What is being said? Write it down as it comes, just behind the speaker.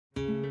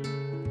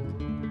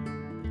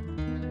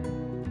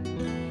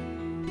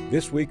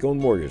this week on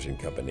Moyers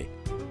 & Company.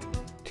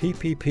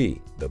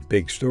 TPP, the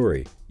big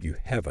story you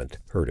haven't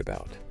heard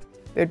about.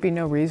 There'd be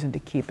no reason to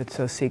keep it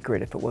so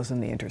secret if it was in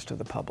the interest of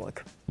the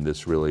public.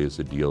 This really is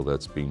a deal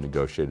that's being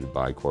negotiated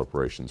by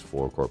corporations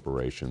for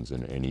corporations,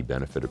 and any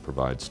benefit it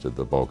provides to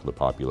the bulk of the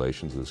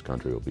populations of this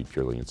country will be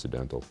purely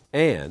incidental.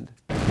 And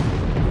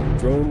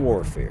drone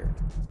warfare,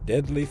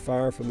 deadly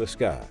fire from the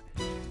sky.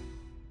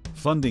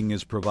 Funding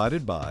is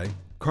provided by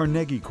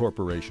Carnegie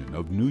Corporation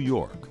of New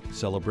York,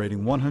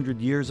 celebrating 100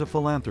 years of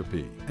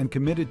philanthropy and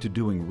committed to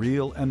doing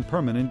real and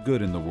permanent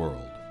good in the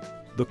world.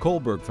 The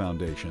Kohlberg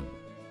Foundation,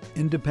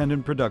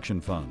 Independent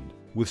Production Fund,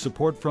 with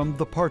support from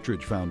the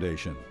Partridge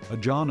Foundation, a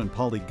John and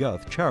Polly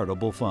Guth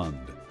charitable fund.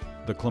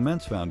 The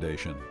Clements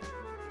Foundation,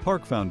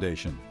 Park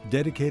Foundation,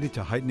 dedicated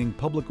to heightening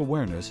public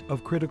awareness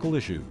of critical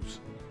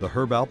issues. The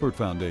Herb Alpert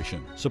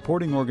Foundation,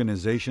 supporting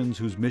organizations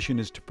whose mission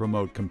is to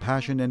promote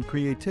compassion and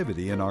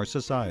creativity in our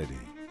society.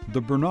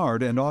 The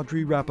Bernard and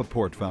Audrey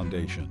Rappaport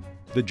Foundation.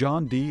 The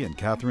John D. and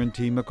Catherine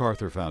T.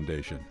 MacArthur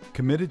Foundation,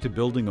 committed to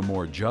building a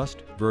more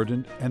just,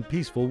 verdant, and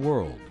peaceful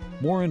world.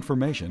 More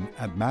information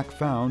at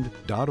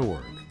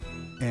macfound.org.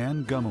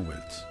 Ann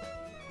Gumowitz.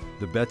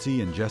 The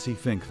Betsy and Jesse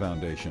Fink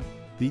Foundation.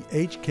 The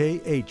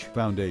HKH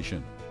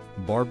Foundation.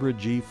 Barbara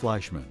G.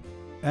 Fleischman.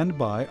 And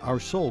by our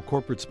sole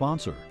corporate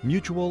sponsor,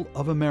 Mutual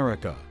of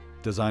America,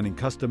 designing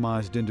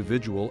customized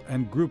individual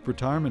and group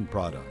retirement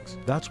products.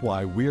 That's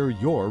why we're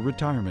your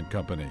retirement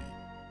company.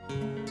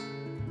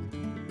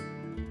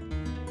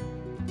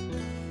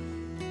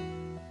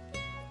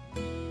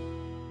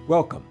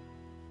 Welcome.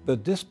 The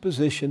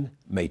Disposition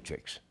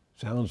Matrix.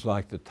 Sounds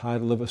like the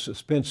title of a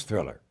suspense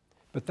thriller.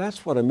 But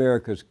that's what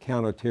America's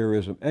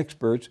counterterrorism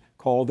experts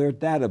call their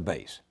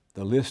database,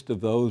 the list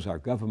of those our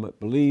government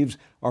believes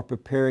are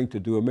preparing to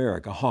do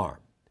America harm.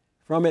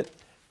 From it,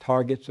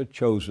 targets are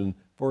chosen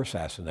for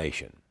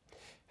assassination.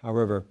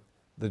 However,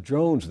 the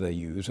drones they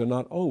use are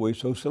not always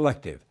so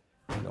selective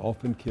and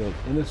often kill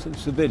innocent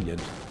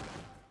civilians,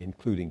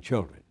 including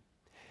children.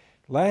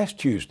 Last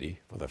Tuesday,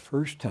 for the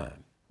first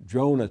time,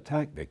 drone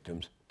attack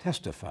victims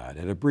testified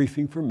at a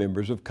briefing for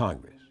members of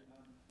Congress.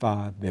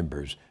 5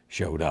 members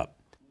showed up.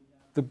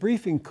 The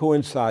briefing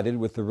coincided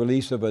with the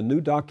release of a new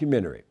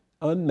documentary,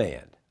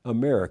 Unmanned,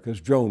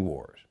 America's Drone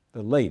Wars,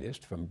 the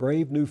latest from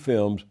brave new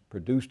films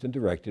produced and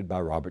directed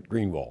by Robert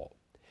Greenwald.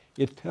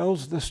 It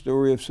tells the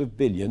story of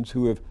civilians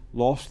who have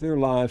lost their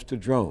lives to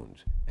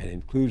drones and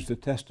includes the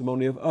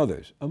testimony of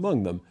others,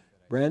 among them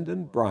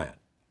Brandon Bryant,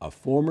 a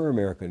former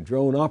American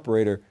drone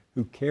operator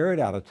who carried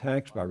out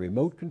attacks by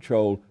remote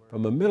control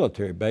from a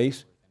military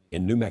base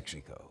in New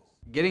Mexico.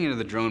 Getting into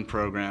the drone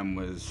program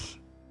was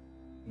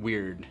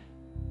weird.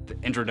 The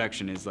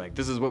introduction is like,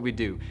 this is what we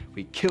do.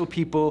 We kill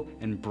people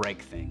and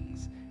break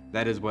things.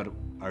 That is what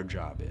our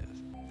job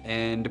is.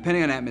 And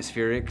depending on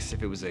atmospherics,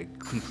 if it was a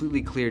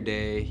completely clear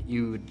day,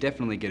 you would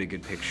definitely get a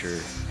good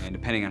picture. And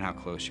depending on how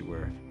close you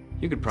were,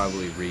 you could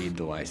probably read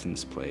the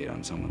license plate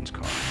on someone's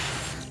car.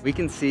 We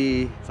can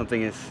see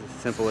something as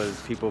simple as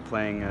people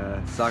playing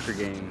a soccer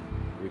game.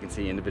 We can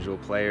see individual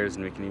players,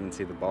 and we can even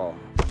see the ball.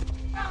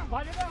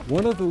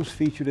 One of those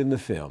featured in the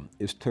film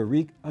is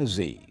Tariq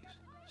Aziz,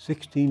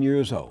 16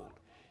 years old.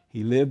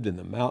 He lived in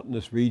the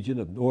mountainous region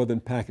of northern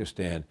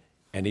Pakistan,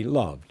 and he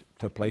loved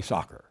to play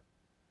soccer.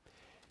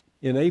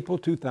 In April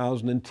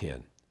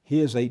 2010,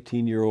 his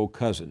 18-year-old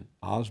cousin,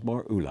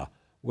 Osmar Ullah,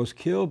 was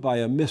killed by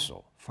a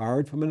missile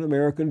fired from an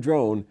American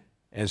drone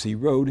as he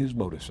rode his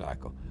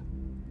motorcycle.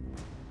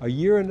 A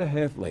year and a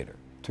half later,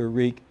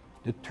 Tariq,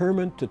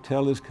 determined to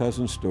tell his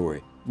cousin's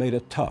story, made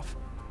a tough,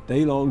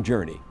 day-long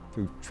journey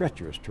through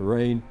treacherous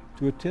terrain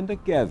to attend a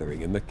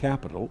gathering in the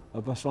capital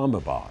of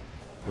Islamabad,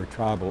 where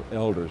tribal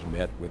elders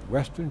met with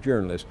Western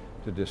journalists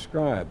to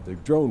describe the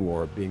drone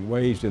war being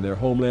waged in their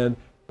homeland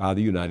by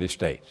the United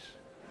States.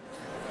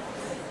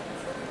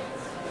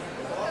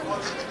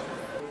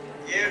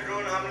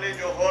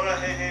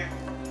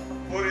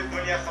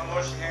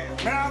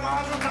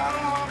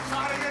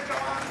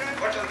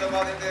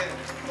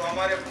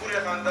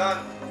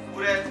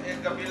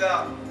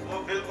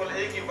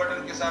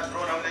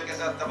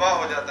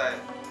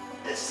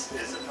 This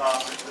is a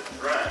part of the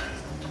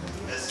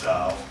drone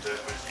missile that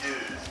was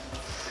used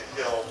to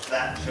kill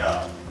that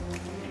child.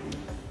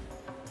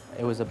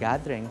 It was a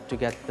gathering to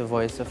get the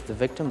voice of the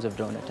victims of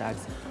drone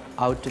attacks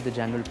out to the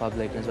general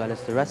public as well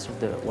as the rest of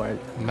the world.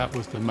 And that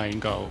was the main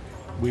goal.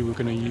 We were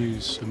going to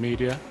use the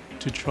media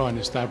to try and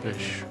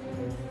establish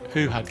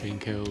who had been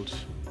killed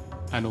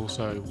and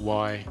also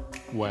why,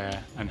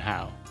 where and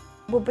how.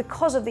 Well,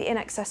 because of the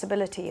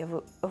inaccessibility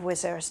of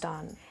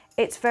Waziristan,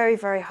 it's very,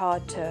 very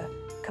hard to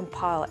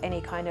compile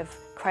any kind of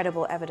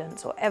credible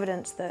evidence or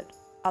evidence that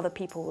other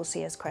people will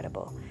see as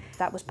credible.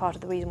 That was part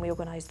of the reason we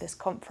organised this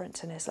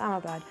conference in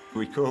Islamabad.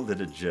 We called it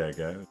a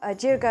jirga. A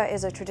jirga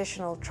is a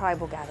traditional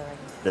tribal gathering.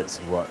 That's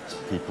what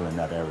people in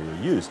that area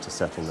use to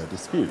settle their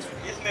disputes.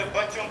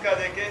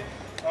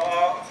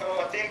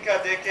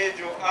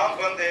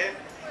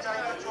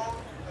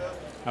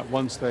 At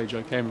one stage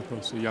I came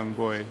across a young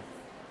boy,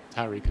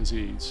 Tariq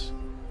Aziz.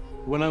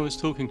 When I was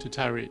talking to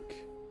Tariq,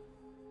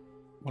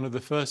 One of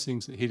the first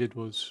things that he did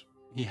was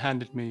he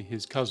handed me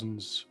his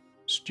cousin's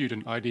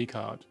student ID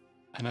card.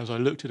 And as I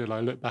looked at it,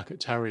 I looked back at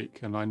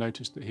Tariq and I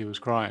noticed that he was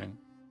crying.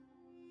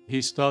 He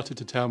started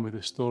to tell me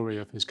the story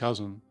of his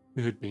cousin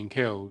who had been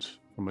killed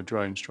from a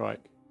drone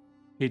strike.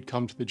 He'd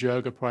come to the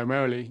Jirga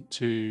primarily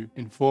to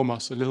inform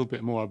us a little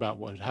bit more about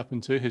what had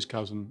happened to his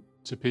cousin,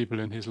 to people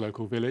in his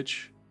local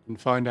village, and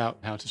find out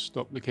how to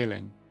stop the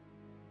killing.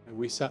 And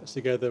we sat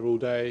together all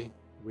day,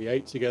 we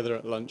ate together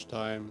at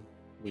lunchtime,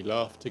 we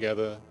laughed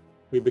together,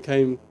 we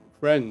became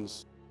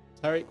friends.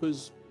 Tariq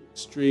was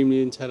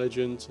extremely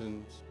intelligent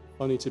and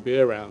funny to be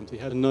around. He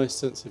had a nice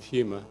sense of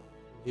humour.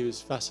 He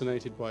was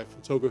fascinated by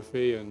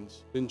photography and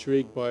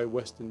intrigued by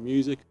Western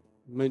music,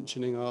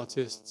 mentioning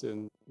artists,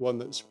 and one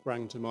that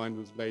sprang to mind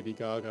was Lady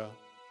Gaga.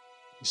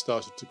 He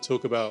started to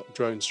talk about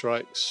drone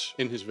strikes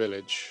in his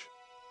village,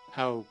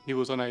 how he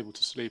was unable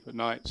to sleep at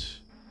night.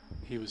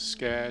 He was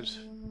scared,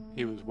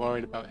 he was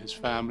worried about his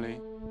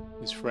family,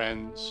 his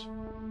friends.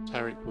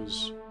 Tariq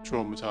was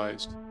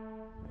traumatised.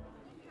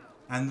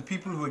 And the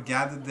people who had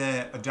gathered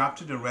there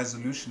adopted a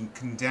resolution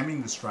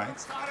condemning the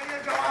strikes.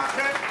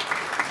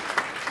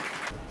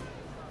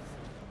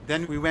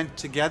 Then we went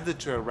together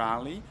to a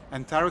rally,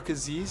 and Tariq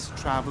Aziz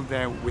traveled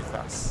there with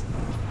us.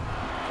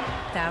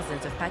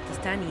 Thousands of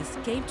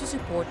Pakistanis came to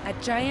support a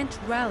giant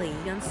rally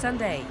on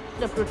Sunday.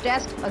 To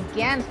protest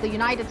against the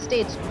United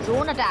States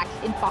drone attacks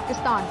in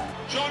Pakistan.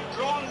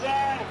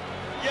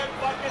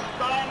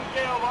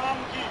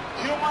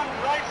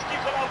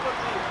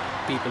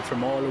 People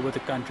from all over the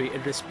country,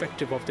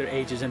 irrespective of their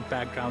ages and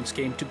backgrounds,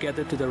 came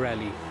together to the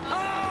rally.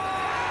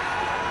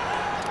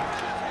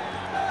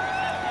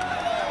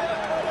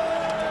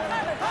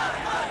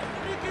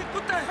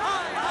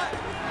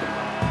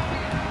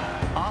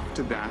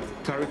 After that,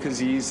 Tariq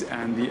Aziz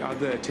and the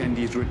other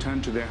attendees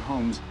returned to their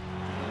homes.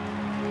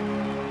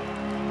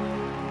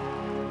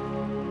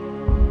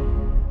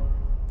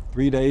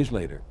 Three days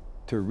later,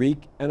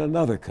 Tariq and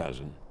another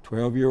cousin,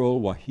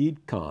 12-year-old Wahid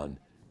Khan,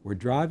 were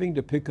driving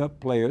to pick up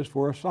players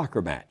for a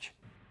soccer match.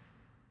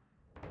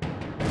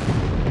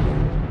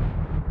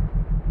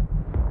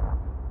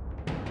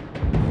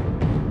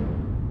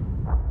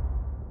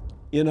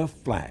 In a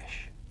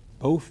flash,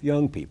 both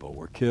young people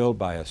were killed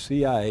by a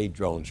CIA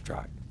drone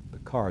strike. The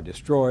car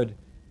destroyed,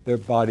 their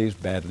bodies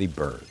badly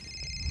burned.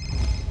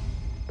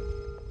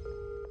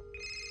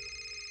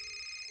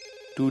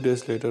 2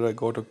 days later, I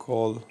got a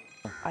call.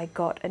 I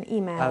got an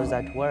email. I was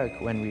at work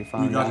when we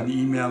found out. We got an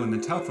email and a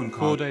telephone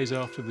call. 4 days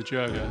after the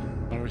Jirga,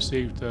 I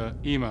received an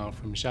email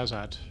from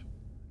Shahzad.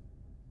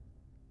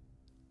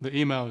 The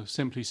email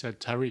simply said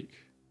Tariq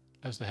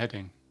as the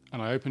heading,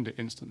 and I opened it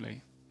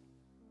instantly.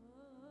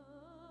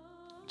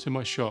 To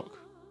my shock,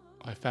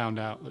 I found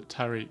out that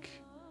Tariq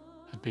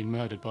had been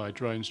murdered by a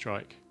drone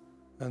strike.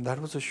 And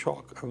that was a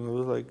shock. I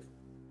was like,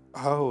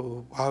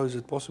 how is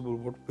it possible?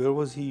 Where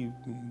was he?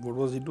 What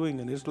was he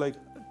doing? And it's like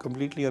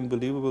completely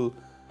unbelievable.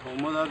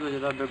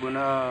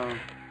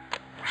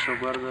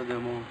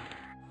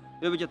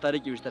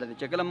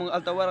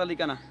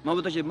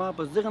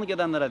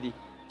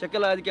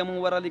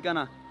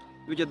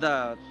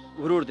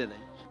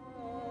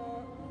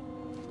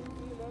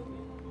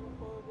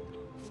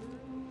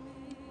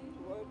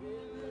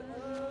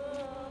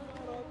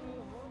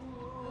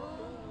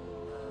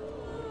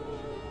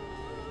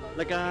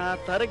 لکه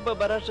طارق به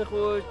براشه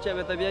خو چې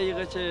به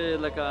طبيعي چې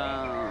لکه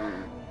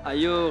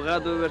ایو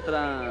غادو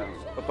ورتره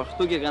په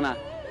پښتو کې غنا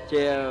چې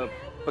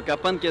په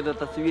کپن کې د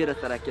تصویر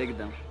سره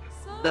کېږدم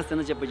داسې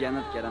نه چې په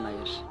جنت کې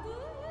رانایش.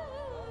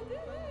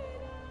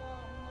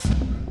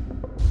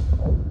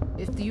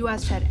 If the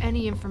U.S. had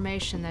any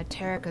information that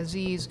Tariq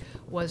Aziz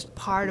was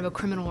part of a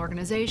criminal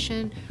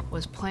organization,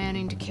 was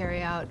planning to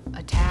carry out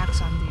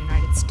attacks on the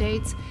United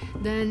States,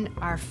 then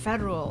our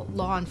federal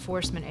law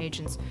enforcement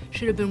agents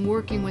should have been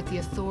working with the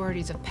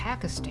authorities of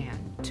Pakistan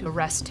to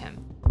arrest him.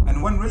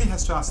 And one really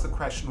has to ask the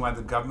question why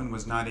the government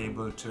was not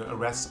able to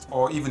arrest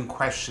or even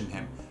question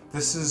him.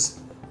 This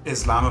is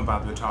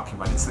Islamabad we're talking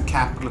about. It's the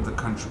capital of the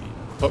country.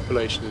 The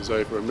population is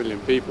over 1 million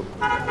people.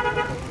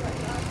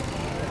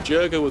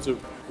 Jirga was a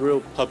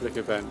real public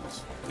event.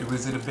 It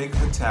was at a big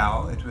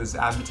hotel. It was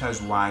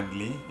advertised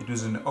widely. It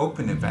was an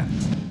open event.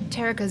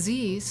 Tariq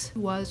Aziz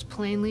was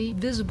plainly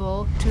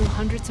visible to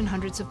hundreds and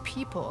hundreds of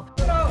people.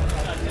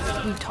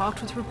 We talked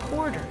with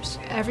reporters.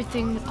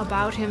 Everything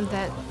about him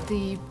that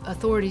the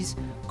authorities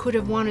could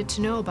have wanted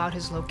to know about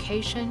his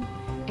location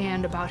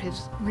and about his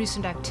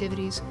recent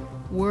activities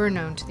were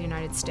known to the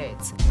United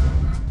States.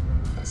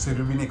 So it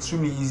would have been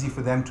extremely easy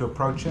for them to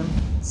approach him,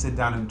 sit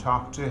down and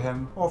talk to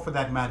him, or for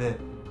that matter,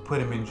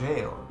 put him in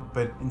jail.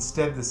 But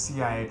instead the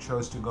CIA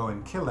chose to go and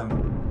kill him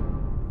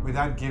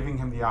without giving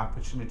him the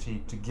opportunity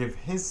to give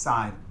his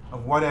side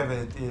of whatever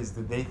it is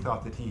that they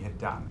thought that he had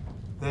done.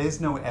 There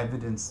is no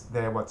evidence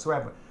there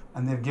whatsoever.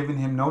 And they've given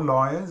him no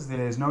lawyers,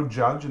 there's no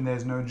judge, and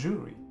there's no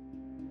jury.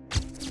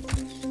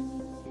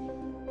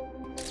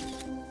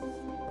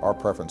 Our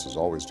preference is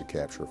always to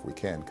capture if we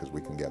can, because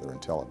we can gather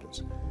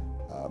intelligence.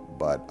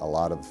 But a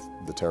lot of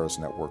the terrorist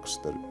networks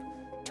that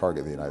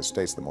target the United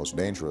States, the most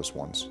dangerous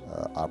ones,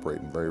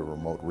 operate in very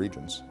remote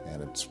regions,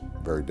 and it's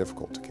very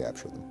difficult to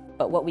capture them.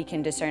 But what we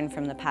can discern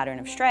from the pattern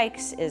of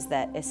strikes is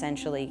that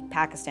essentially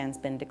Pakistan's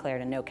been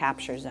declared a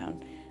no-capture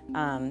zone,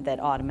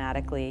 that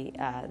automatically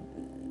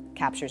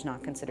capture is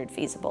not considered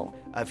feasible.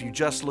 If you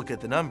just look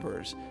at the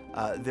numbers,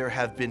 there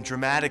have been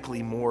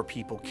dramatically more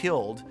people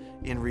killed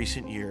in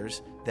recent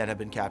years than have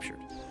been captured.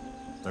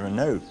 There are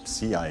no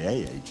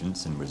CIA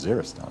agents in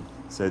Waziristan,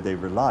 so they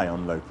rely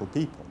on local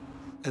people.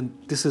 And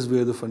this is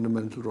where the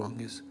fundamental wrong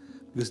is,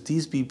 because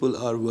these people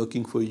are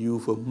working for you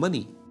for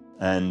money.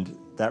 And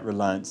that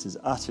reliance is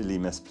utterly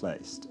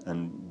misplaced.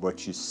 And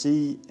what you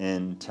see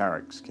in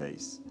Tariq's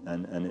case,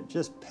 and it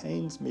just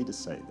pains me to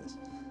say this,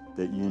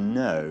 that you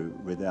know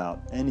without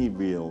any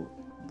real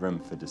room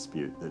for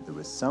dispute that there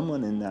was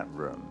someone in that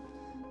room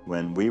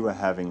when we were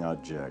having our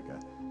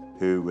jirga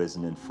who was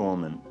an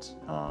informant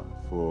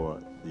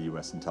for the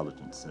US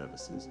intelligence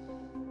services,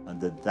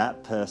 and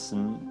that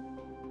person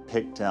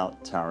picked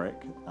out Tariq.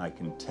 I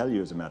can tell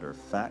you as a matter of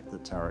fact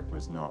that Tariq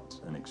was not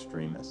an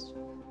extremist.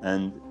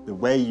 And the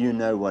way you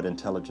know what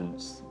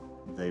intelligence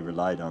they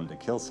relied on to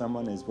kill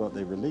someone is what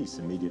they release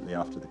immediately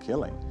after the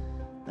killing.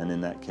 And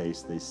in that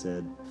case, they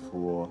said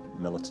 4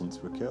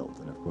 militants were killed.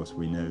 And of course,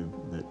 we know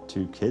that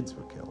 2 kids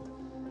were killed.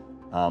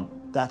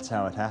 That's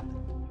how it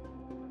happened.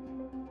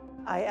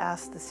 I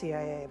asked the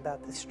CIA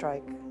about the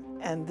strike,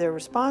 and their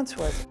response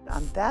was,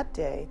 on that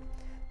day,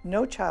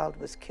 no child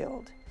was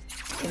killed.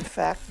 In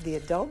fact, the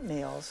adult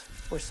males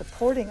were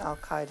supporting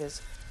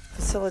al-Qaeda's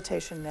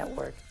facilitation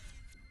network.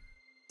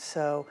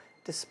 So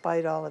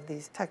despite all of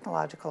these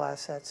technological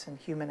assets and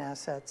human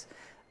assets,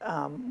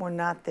 we're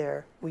not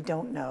there, we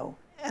don't know.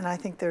 And I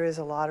think there is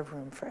a lot of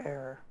room for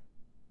error.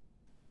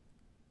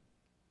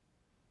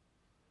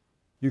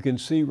 You can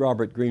see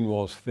Robert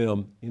Greenwald's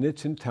film in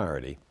its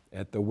entirety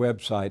at the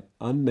website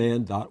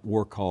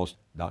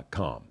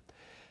unmanned.warcause.com.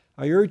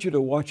 I urge you to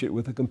watch it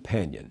with a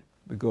companion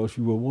because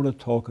you will want to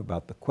talk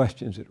about the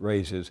questions it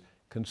raises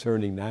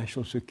concerning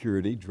national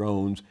security,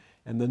 drones,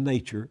 and the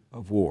nature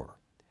of war.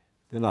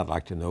 Then I'd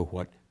like to know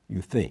what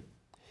you think.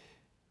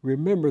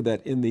 Remember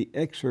that in the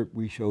excerpt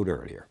we showed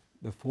earlier,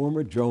 the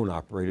former drone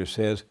operator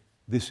says,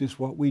 "This is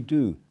what we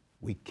do.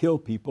 We kill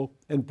people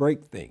and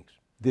break things.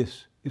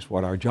 This is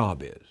what our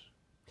job is."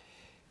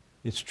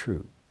 It's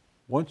true.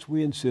 Once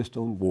we insist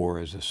on war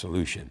as a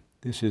solution,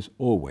 this is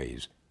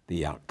always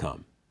the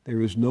outcome.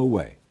 There is no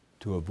way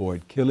to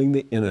avoid killing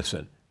the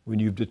innocent when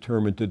you've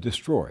determined to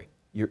destroy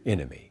your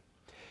enemy.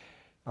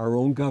 Our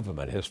own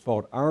government has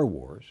fought our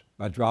wars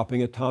by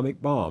dropping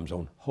atomic bombs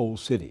on whole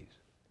cities,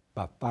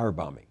 by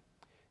firebombing,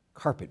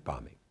 carpet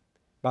bombing,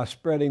 by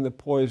spreading the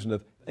poison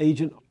of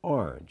Agent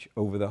Orange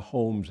over the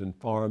homes and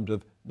farms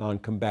of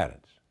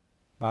non-combatants,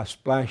 by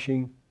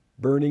splashing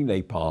burning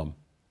napalm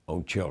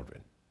on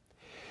children.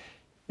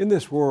 In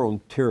this war on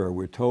terror,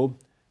 we're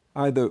told,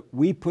 either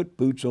we put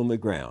boots on the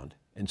ground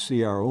and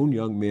see our own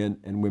young men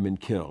and women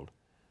killed,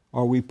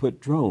 or we put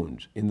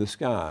drones in the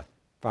sky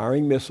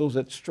firing missiles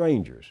at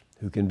strangers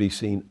who can be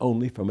seen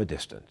only from a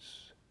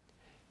distance.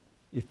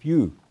 If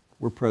you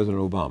were President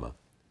Obama,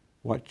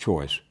 what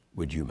choice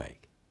would you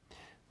make?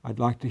 I'd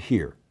like to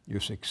hear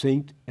your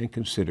succinct and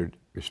considered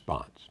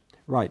response.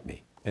 Write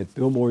me at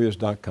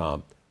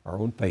billmoyers.com or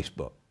on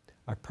Facebook.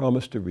 I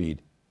promise to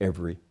read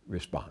every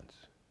response.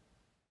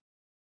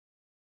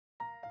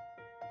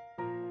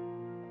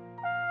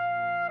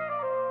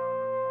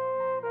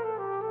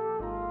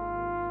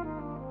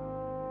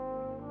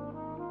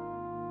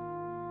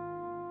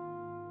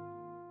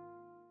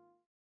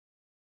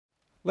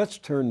 Let's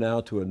turn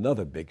now to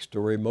another big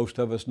story most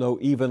of us know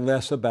even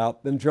less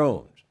about than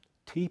drones.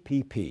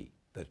 TPP,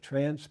 the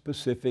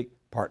Trans-Pacific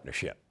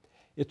Partnership.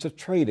 It's a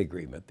trade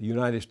agreement the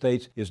United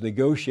States is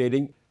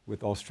negotiating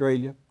with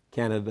Australia,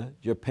 Canada,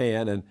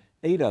 Japan, and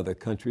 8 other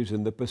countries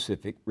in the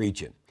Pacific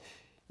region.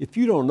 If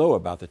you don't know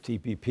about the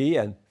TPP,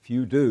 and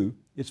few do,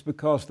 it's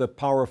because the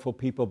powerful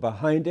people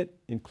behind it,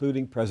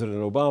 including President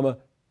Obama,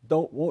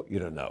 don't want you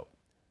to know.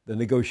 The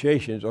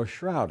negotiations are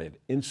shrouded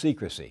in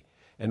secrecy,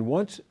 and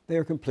once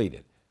they're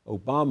completed,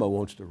 Obama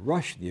wants to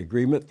rush the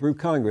agreement through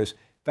Congress,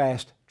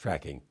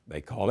 fast-tracking, they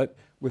call it,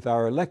 with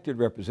our elected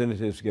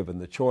representatives given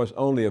the choice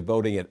only of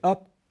voting it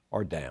up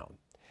or down.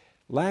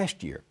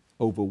 Last year,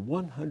 over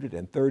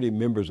 130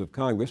 members of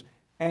Congress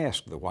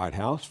asked the White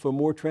House for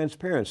more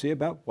transparency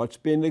about what's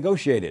being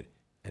negotiated,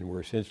 and were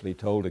essentially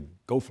told to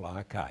go fly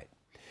a kite.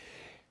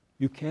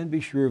 You can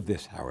be sure of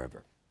this,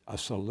 however. A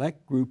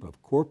select group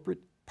of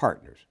corporate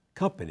partners,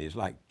 companies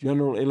like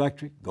General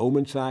Electric,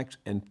 Goldman Sachs,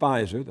 and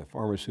Pfizer, the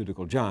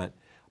pharmaceutical giant,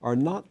 are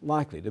not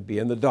likely to be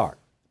in the dark.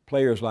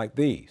 Players like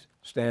these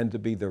stand to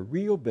be the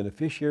real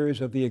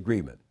beneficiaries of the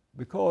agreement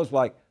because,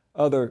 like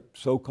other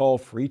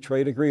so-called free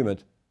trade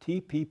agreements,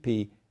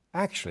 TPP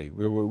actually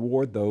will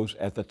reward those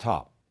at the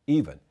top,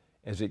 even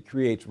as it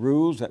creates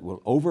rules that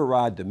will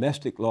override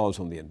domestic laws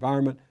on the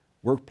environment,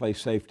 workplace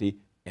safety,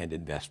 and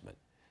investment.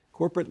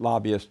 Corporate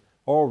lobbyists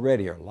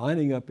already are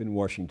lining up in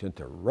Washington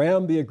to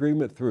ram the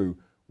agreement through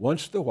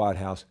once the White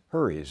House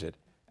hurries it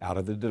out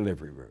of the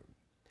delivery room.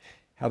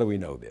 How do we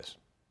know this?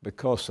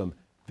 because some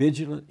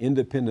vigilant,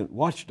 independent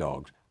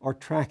watchdogs are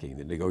tracking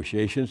the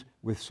negotiations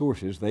with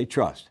sources they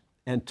trust.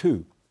 And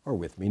two are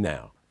with me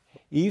now.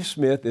 Yves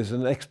Smith is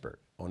an expert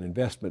on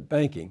investment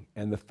banking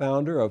and the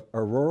founder of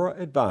Aurora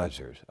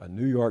Advisors, a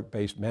New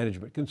York-based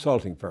management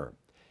consulting firm.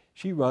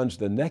 She runs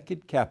the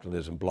Naked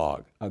Capitalism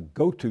blog, a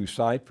go-to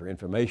site for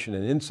information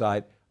and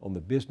insight on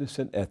the business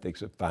and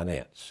ethics of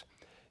finance.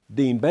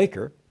 Dean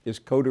Baker is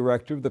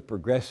co-director of the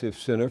Progressive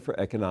Center for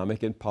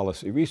Economic and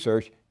Policy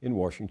Research in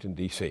Washington,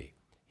 D.C.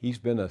 He's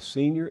been a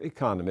senior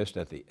economist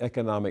at the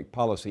Economic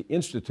Policy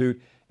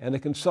Institute and a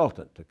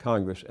consultant to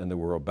Congress and the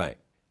World Bank.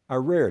 I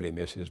rarely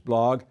miss his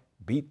blog,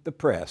 Beat the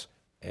Press,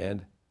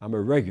 and I'm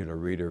a regular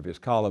reader of his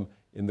column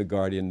in the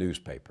Guardian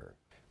newspaper.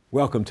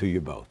 Welcome to you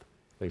both.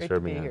 Thanks for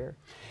having me here.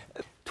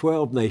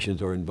 12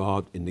 nations are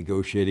involved in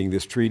negotiating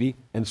this treaty,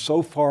 and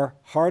so far,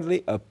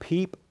 hardly a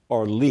peep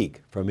or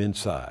leak from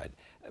inside.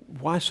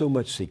 Why so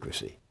much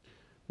secrecy?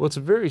 Well, it's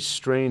a very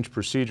strange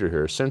procedure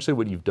here. Essentially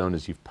what you've done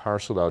is you've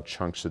parceled out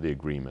chunks of the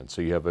agreement.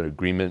 So you have an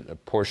agreement, a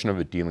portion of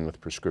it dealing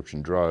with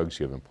prescription drugs,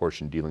 you have a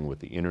portion dealing with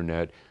the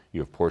internet, you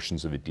have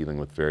portions of it dealing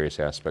with various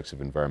aspects of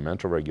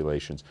environmental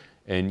regulations,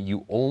 and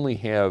you only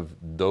have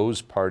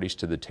those parties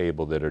to the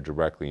table that are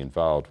directly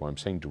involved. When I'm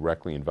saying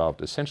directly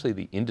involved, essentially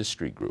the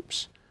industry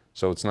groups.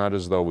 So it's not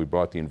as though we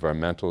brought the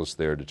environmentalists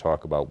there to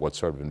talk about what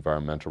sort of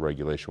environmental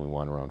regulation we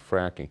want around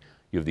fracking.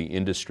 You have the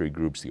industry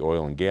groups, the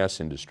oil and gas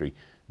industry.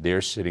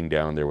 They're sitting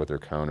down there with their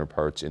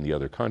counterparts in the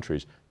other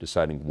countries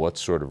deciding what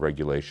sort of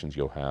regulations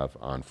you'll have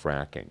on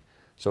fracking.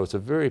 So it's a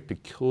very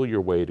peculiar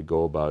way to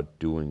go about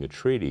doing a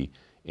treaty,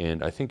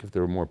 and I think if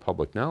there were more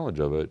public knowledge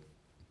of it,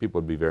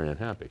 people would be very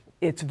unhappy.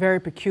 It's very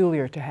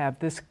peculiar to have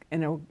this,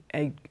 an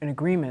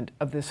agreement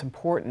of this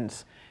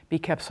importance be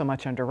kept so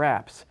much under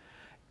wraps.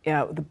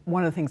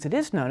 One of the things that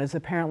is known is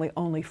apparently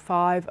only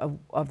 5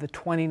 of the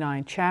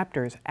 29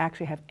 chapters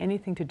actually have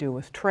anything to do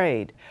with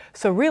trade.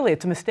 So really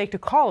it's a mistake to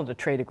call it a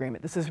trade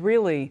agreement. This is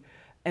really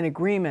an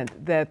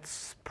agreement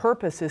that's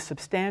purpose is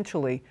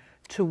substantially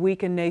to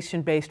weaken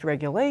nation-based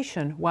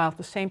regulation while at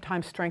the same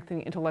time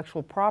strengthening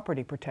intellectual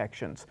property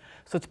protections.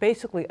 So it's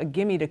basically a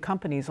gimme to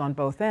companies on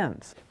both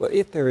ends. Well,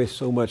 if there is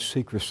so much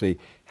secrecy,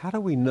 how do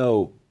we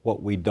know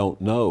what we don't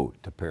know,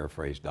 to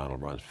paraphrase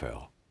Donald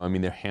Rumsfeld? I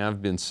mean, there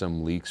have been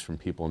some leaks from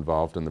people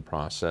involved in the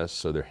process,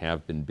 so there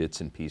have been bits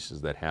and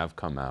pieces that have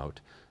come out.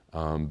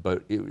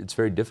 But it's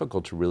very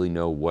difficult to really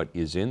know what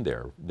is in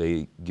there.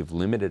 They give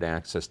limited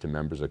access to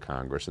members of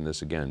Congress, and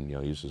this again, he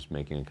was just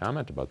making a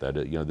comment about that.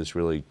 This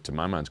really, to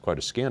my mind, is quite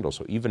a scandal.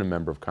 So even a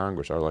member of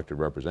Congress, our elected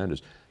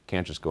representatives,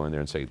 can't just go in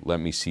there and say, let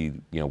me see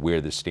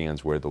where this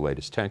stands, where the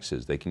latest text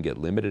is. They can get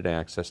limited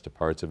access to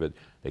parts of it.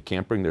 They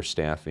can't bring their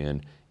staff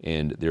in,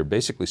 and they're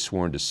basically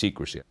sworn to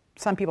secrecy.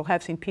 Some people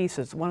have seen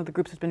pieces. One of the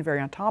groups that's been very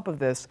on top of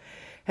this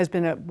has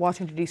been a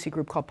Washington, D.C.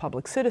 group called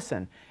Public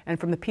Citizen. And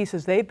from the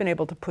pieces they've been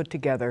able to put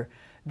together,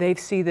 they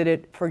see that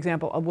it, for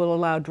example, will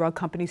allow drug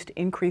companies to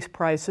increase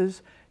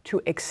prices,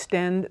 to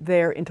extend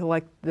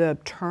the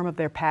term of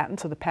their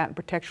patent, so the patent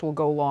protection will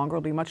go longer.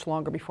 It'll be much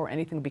longer before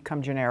anything will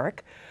become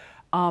generic.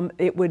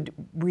 It would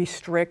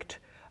restrict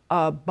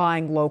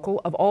buying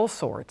local of all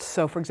sorts.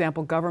 So, for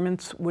example,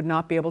 governments would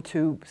not be able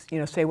to,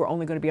 say we're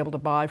only going to be able to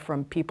buy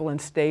from people in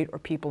state or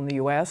people in the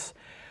U.S.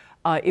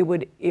 It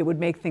would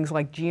make things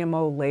like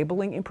GMO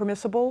labeling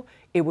impermissible.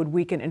 It would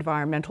weaken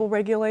environmental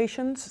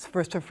regulations.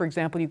 For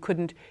example, you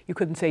couldn't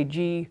say,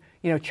 gee,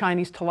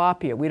 Chinese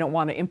tilapia, we don't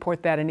want to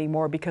import that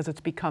anymore because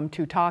it's become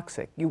too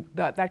toxic.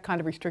 That kind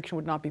of restriction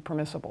would not be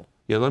permissible.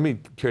 Yeah, let me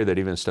carry that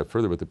even a step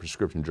further with the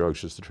prescription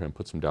drugs, just to try and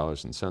put some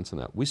dollars and cents on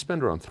that. We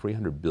spend around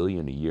 $300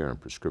 billion a year on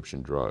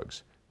prescription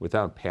drugs.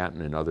 Without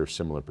patent and other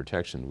similar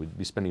protection, we'd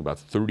be spending about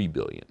 $30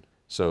 billion.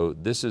 So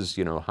this is,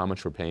 how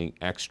much we're paying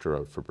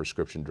extra for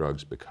prescription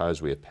drugs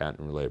because we have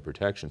patent-related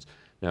protections.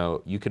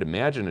 Now, you could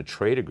imagine a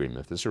trade agreement.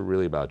 If this were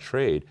really about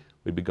trade,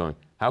 we'd be going,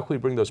 how can we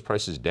bring those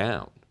prices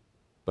down?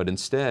 But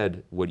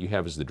instead, what you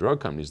have is the drug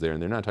companies there,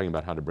 and they're not talking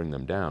about how to bring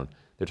them down.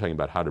 They're talking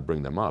about how to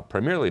bring them up,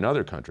 primarily in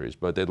other countries,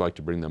 but they'd like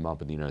to bring them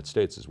up in the United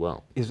States as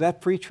well. Is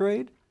that free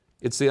trade?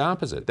 It's the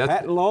opposite.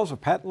 Patent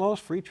laws,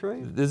 free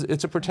trade?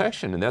 It's a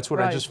protection, and that's what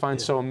I just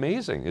find so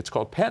amazing. It's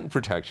called patent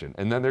protection,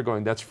 and then they're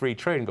going, that's free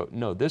trade, and go,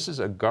 no, this is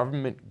a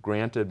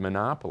government-granted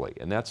monopoly,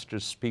 and that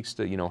just speaks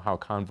to, how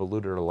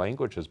convoluted our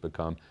language has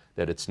become,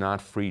 that it's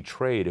not free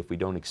trade if we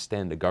don't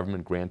extend a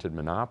government-granted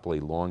monopoly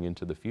long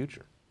into the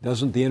future.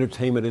 Doesn't the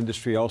entertainment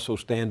industry also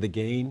stand to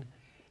gain?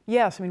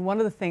 Yes, one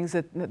of the things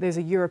that there's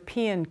a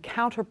European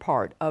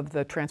counterpart of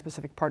the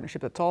Trans-Pacific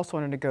Partnership that's also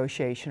in a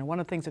negotiation. One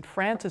of the things that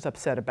France is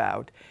upset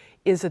about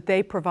is that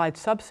they provide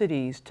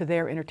subsidies to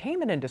their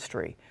entertainment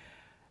industry.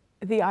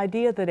 The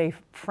idea that a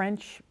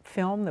French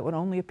film that would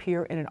only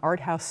appear in an art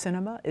house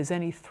cinema is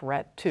any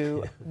threat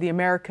to the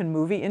American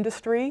movie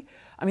industry,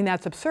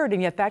 that's absurd,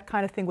 and yet that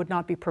kind of thing would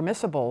not be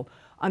permissible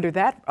under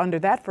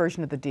that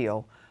version of the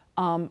deal.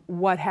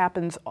 What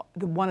happens,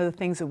 one of the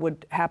things that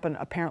would happen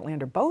apparently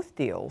under both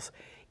deals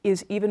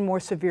is even more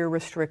severe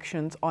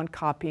restrictions on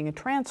copying and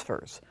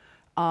transfers,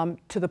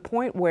 to the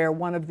point where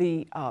one of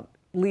the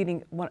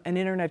leading an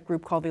internet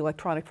group called the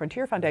Electronic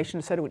Frontier Foundation,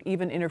 and said it would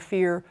even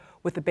interfere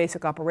with the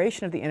basic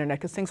operation of the internet,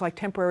 because things like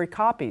temporary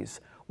copies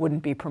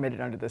wouldn't be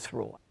permitted under this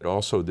rule.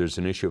 Also, there's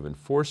an issue of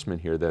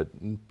enforcement here that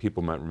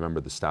people might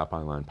remember the Stop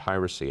Online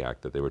Piracy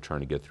Act that they were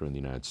trying to get through in the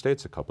United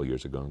States a couple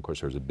years ago. And of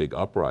course, there was a big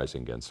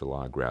uprising against a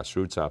lot of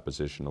grassroots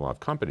opposition. A lot of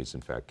companies,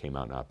 in fact, came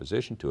out in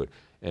opposition to it.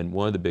 And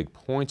one of the big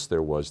points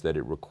there was that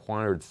it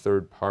required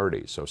third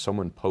parties. So if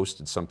someone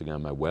posted something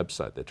on my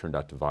website that turned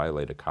out to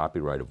violate a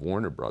copyright of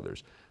Warner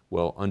Brothers,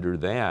 well, under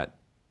that,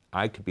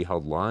 I could be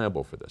held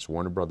liable for this.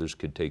 Warner Brothers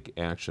could take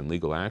action,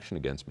 legal action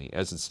against me.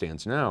 As it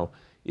stands now,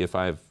 if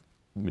I have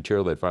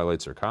material that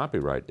violates their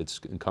copyright, it's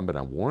incumbent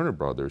on Warner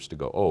Brothers to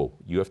go, oh,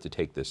 you have to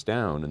take this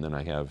down, and then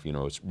I have, you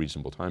know, a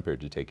reasonable time period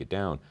to take it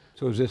down.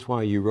 So is this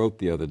why you wrote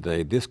the other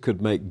day, this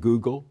could make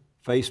Google,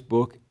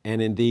 Facebook,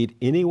 and indeed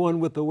anyone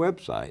with a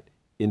website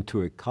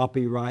into a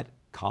copyright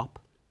cop?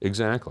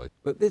 Exactly.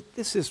 But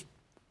this is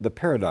the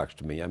paradox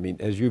to me. I mean,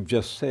 as you've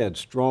just said,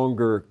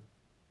 stronger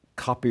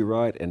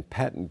copyright and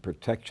patent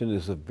protection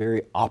is the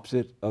very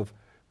opposite of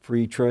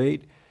free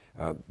trade.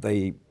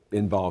 They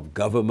involve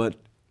government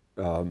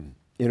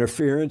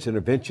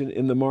intervention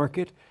in the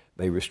market.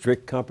 They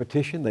restrict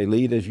competition. They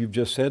lead, as you've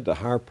just said, to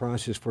higher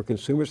prices for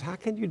consumers. How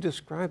can you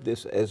describe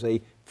this as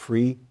a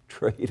free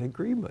trade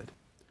agreement?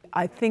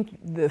 I think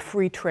the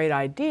free trade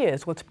idea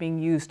is what's being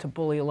used to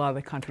bully a lot of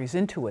the countries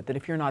into it, that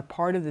if you're not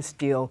part of this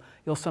deal,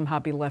 you'll somehow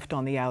be left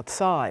on the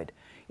outside.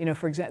 You know,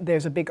 for example,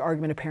 there's a big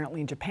argument apparently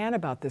in Japan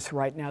about this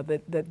right now,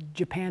 that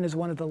Japan is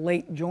one of the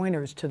late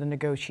joiners to the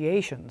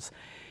negotiations.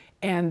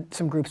 And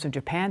some groups in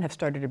Japan have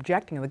started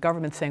objecting, and the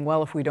government saying,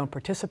 well, if we don't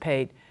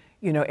participate,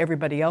 you know,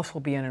 everybody else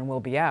will be in and we'll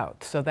be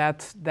out. So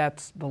that's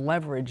the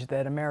leverage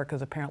that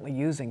America's apparently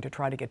using to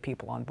try to get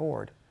people on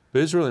board.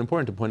 But it's really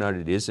important to point out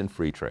it isn't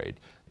free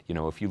trade. You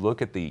know, if you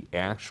look at the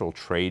actual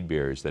trade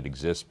barriers that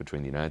exist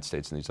between the United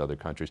States and these other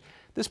countries,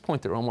 at this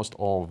point they're almost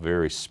all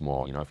very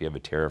small. You know, if you have a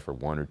tariff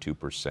of 1 or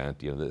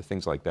 2%, you know,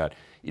 things like that,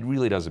 it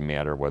really doesn't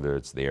matter whether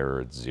it's there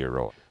or it's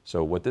zero.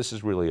 So what this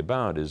is really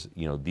about is,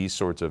 you know, these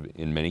sorts of,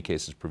 in many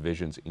cases,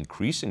 provisions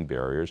increasing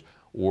barriers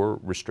or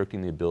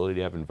restricting the ability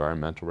to have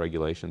environmental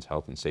regulations,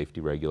 health and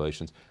safety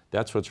regulations.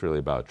 That's what's really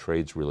about.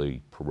 Trade's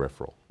really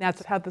peripheral.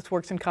 That's how this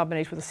works in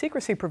combination with the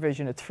secrecy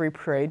provision. It's free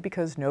trade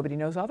because nobody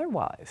knows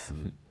otherwise.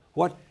 Mm-hmm.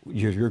 What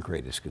is your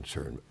greatest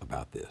concern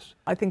about this?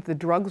 I think the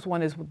drugs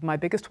one is my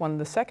biggest one. And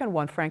the second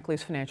one, frankly,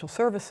 is financial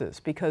services,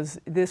 because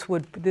this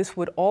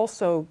would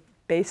also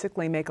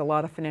basically make a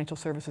lot of financial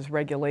services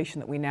regulation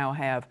that we now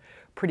have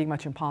pretty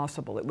much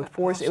impossible. It would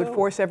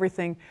force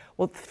everything.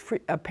 Well,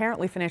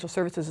 apparently financial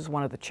services is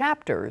one of the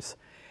chapters,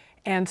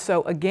 and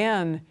so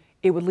again,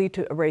 it would lead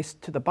to a race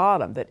to the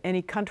bottom. That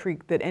any country,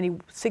 that any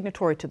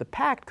signatory to the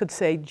pact could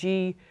say,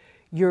 "Gee,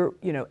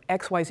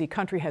 XYZ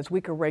country has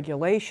weaker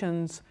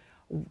regulations.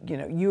 You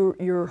know,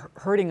 you're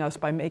hurting us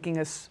by making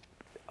us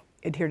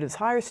adhere to this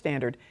higher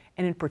standard."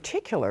 And in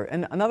particular,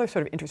 and another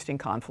sort of interesting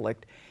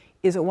conflict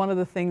is that one of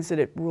the things that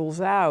it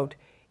rules out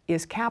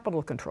is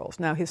capital controls.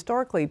 Now,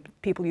 historically,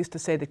 people used to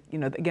say that, you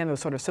know, again, it was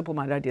sort of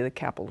simple-minded idea that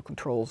capital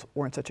controls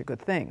weren't such a good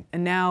thing.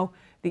 And now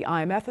the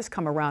IMF has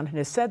come around and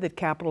has said that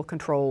capital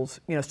controls,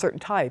 you know, certain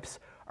types,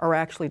 are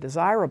actually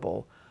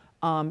desirable.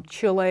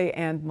 Chile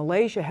and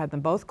Malaysia had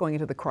them both going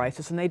into the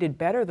crisis, and they did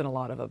better than a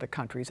lot of other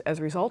countries as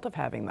a result of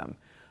having them.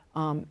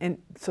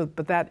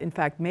 But that, in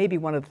fact, may be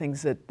one of the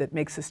things that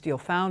makes this deal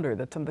founder,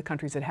 that some of the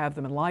countries that have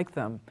them and like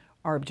them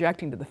are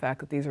objecting to the fact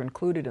that these are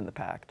included in the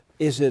pact.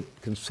 Is it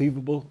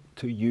conceivable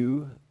to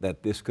you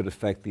that this could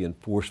affect the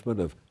enforcement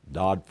of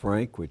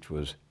Dodd-Frank, which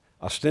was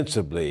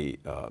ostensibly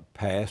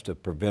passed to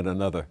prevent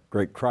another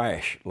great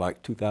crash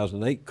like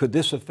 2008? Could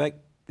this affect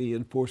the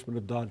enforcement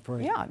of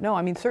Dodd-Frank? Yeah, no,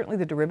 I mean, certainly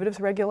the derivatives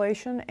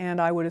regulation,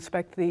 and I would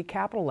expect the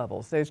capital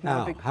levels. There's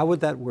no How would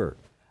that work?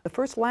 The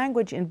first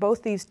language in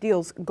both these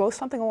deals goes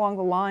something along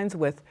the lines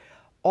with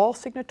all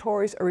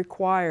signatories are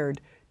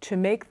required to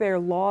make their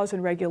laws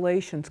and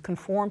regulations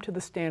conform to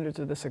the standards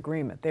of this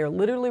agreement. They are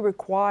literally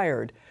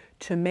required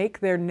to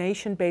make their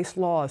nation-based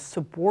laws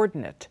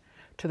subordinate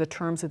to the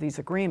terms of these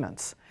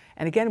agreements.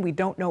 And again, we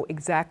don't know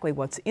exactly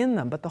what's in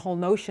them, but the whole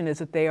notion is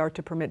that they are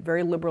to permit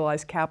very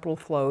liberalized capital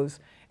flows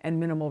and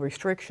minimal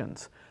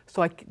restrictions.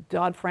 So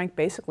Dodd-Frank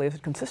basically is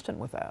consistent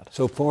with that.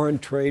 So foreign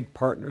trade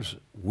partners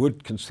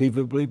would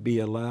conceivably be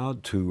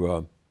allowed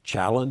to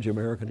challenge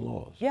American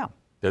laws? Yeah.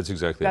 That's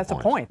exactly the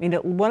point. I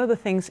mean, one of the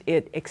things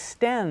it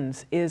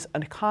extends is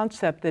a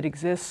concept that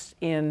exists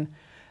in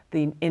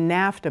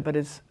NAFTA,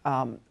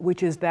 but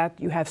which is that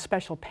you have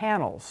special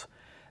panels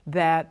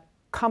that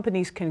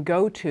companies can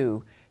go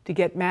to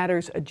get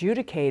matters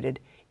adjudicated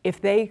if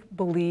they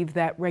believe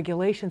that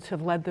regulations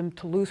have led them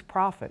to lose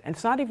profit. And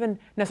it's not even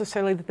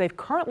necessarily that they've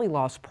currently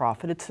lost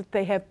profit, it's that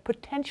they have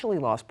potentially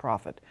lost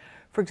profit.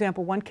 For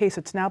example, one case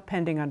that's now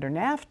pending under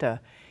NAFTA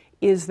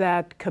is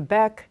that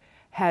Quebec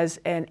has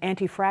an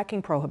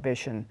anti-fracking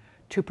prohibition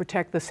to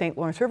protect the St.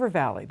 Lawrence River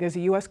Valley. There's a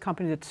U.S.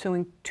 company that's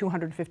suing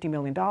 $250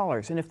 million,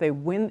 and if they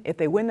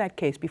win that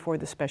case before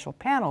the special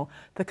panel,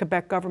 the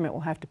Quebec government will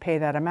have to pay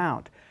that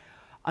amount.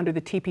 under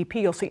the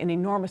TPP, you'll see an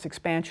enormous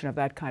expansion of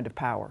that kind of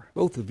power.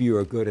 Both of you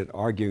are good at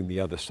arguing the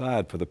other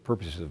side for the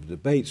purposes of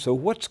debate. So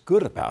what's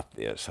good about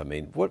this? I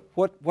mean,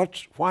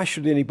 why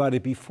should anybody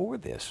be for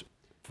this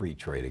free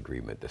trade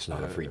agreement that's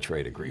not a free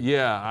trade agreement?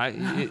 Yeah,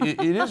 it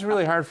is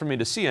really hard for me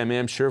to see. I mean,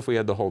 I'm sure if we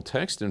had the whole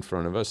text in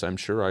front of us, I'm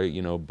sure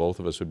both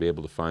of us would be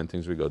able to find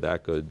things we go,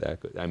 that good, that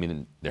good. I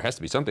mean, there has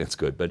to be something that's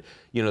good, but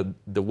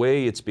the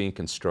way it's being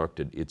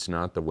constructed, it's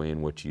not the way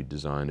in which you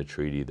design a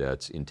treaty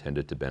that's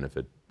intended to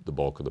benefit the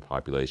bulk of the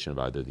population of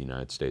either the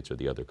United States or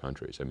the other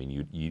countries. I mean,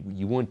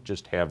 you wouldn't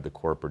just have the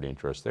corporate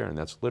interest there, and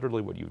that's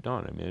literally what you've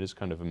done. I mean, it is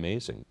kind of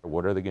amazing.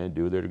 What are they going to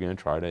do? They're going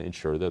to try to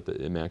ensure that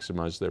it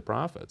maximizes their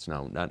profits.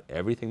 Now, not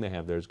everything they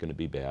have there is going to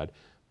be bad,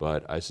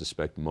 but I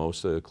suspect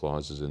most of the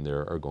clauses in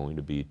there are going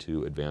to be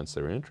to advance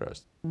their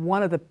interest.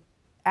 One of the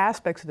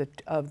aspects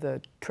of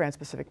the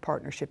Trans-Pacific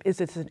Partnership is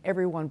it's an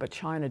everyone but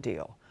China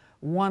deal.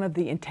 One of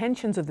the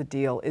intentions of the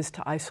deal is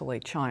to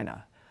isolate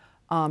China.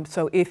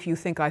 So if you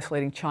think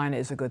isolating China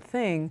is a good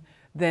thing,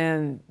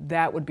 then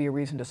that would be a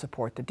reason to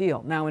support the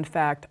deal. Now, in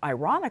fact,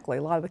 ironically,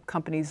 a lot of the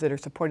companies that are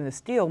supporting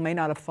this deal may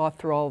not have thought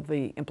through all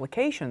the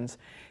implications,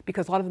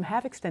 because a lot of them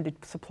have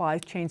extended supply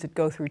chains that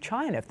go through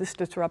China. If this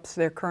disrupts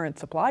their current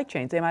supply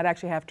chains, they might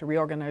actually have to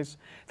reorganize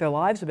their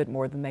lives a bit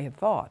more than they had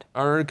thought.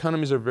 Our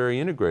economies are very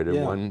integrated.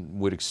 Yeah. One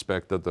would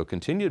expect that they'll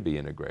continue to be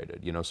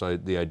integrated. So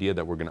the idea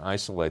that we're going to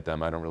isolate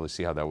them, I don't really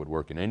see how that would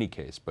work in any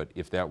case. But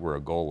if that were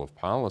a goal of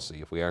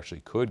policy, if we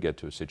actually could get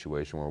to a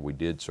situation where we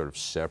did sort of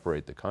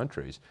separate the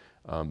countries,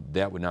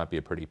 that would not be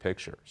a pretty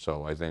picture.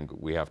 So I think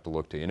we have to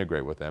look to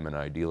integrate with them, and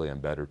ideally on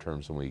better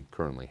terms than we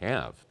currently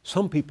have.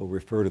 Some people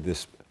refer to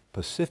this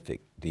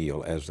Pacific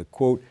deal as the,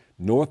 quote,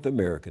 North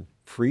American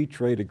Free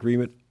Trade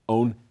Agreement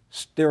on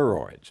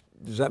steroids.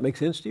 Does that make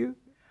sense to you?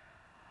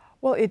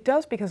 Well, it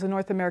does, because the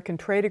North American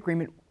Trade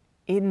Agreement,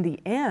 in the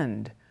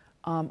end,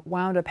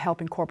 wound up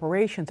helping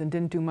corporations and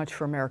didn't do much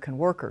for American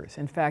workers.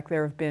 In fact,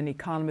 there have been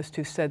economists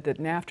who said that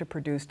NAFTA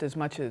produced as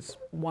much as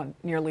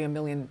nearly 1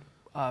 million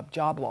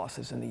job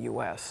losses in the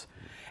U.S.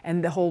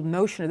 And the whole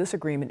notion of this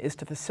agreement is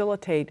to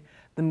facilitate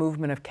the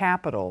movement of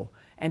capital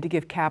and to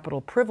give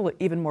capital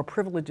even more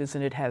privileges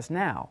than it has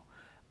now.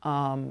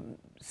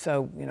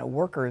 So,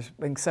 workers,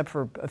 except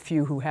for a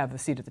few who have a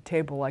seat at the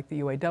table like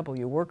the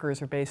UAW,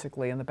 workers are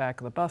basically in the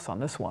back of the bus on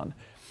this one.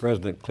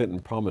 President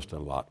Clinton promised a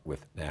lot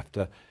with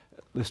NAFTA.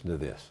 Listen to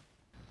this.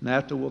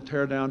 NAFTA will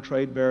tear down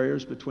trade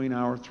barriers between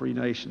our three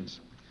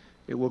nations.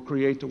 It will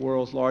create the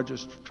world's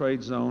largest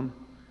trade zone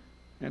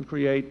and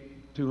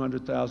create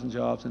 200,000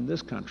 jobs in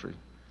this country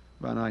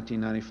by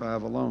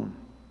 1995 alone.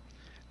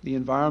 The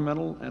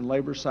environmental and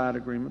labor side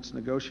agreements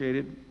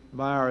negotiated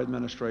by our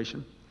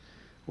administration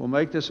will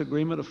make this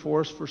agreement a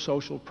force for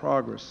social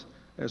progress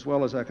as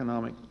well as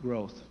economic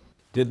growth.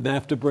 Did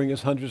NAFTA bring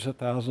us hundreds of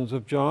thousands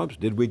of jobs?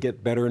 Did we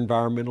get better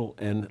environmental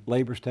and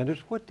labor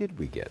standards? What did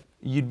we get?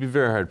 You'd be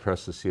very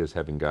hard-pressed to see us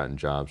having gotten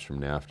jobs from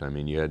NAFTA. I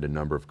mean, you had a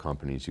number of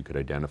companies you could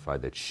identify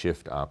that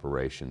shift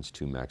operations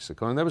to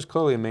Mexico, and that was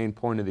clearly a main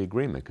point of the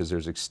agreement, because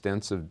there's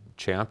extensive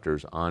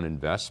chapters on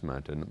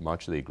investment, and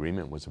much of the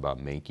agreement was about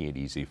making it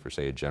easy for,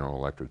 say, a General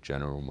Electric,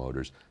 General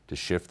Motors to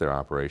shift their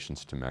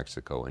operations to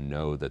Mexico and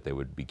know that they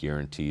would be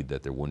guaranteed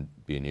that there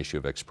wouldn't be an issue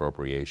of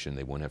expropriation.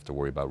 They wouldn't have to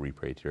worry about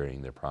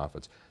repatriating their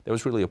profits. That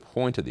was really a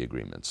point of the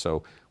agreement.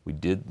 So we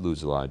did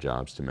lose a lot of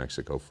jobs to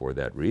Mexico for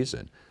that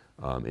reason.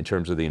 In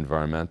terms of the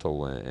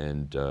environmental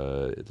and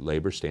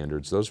labor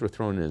standards, those were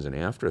thrown in as an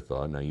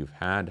afterthought. Now, you've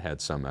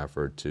had some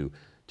effort to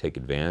take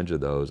advantage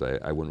of those.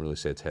 I wouldn't really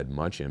say it's had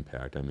much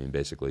impact. I mean,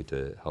 basically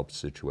to help the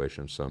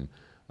situation of some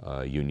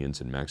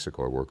unions in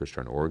Mexico, or workers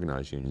trying to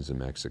organize unions in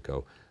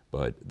Mexico.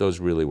 But those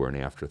really were an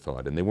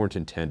afterthought, and they weren't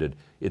intended.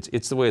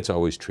 It's the way it's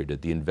always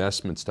treated. The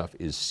investment stuff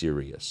is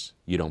serious.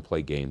 You don't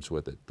play games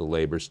with it. The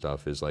labor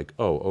stuff is like,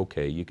 oh,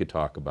 okay, you could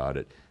talk about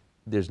it.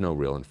 There's no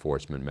real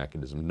enforcement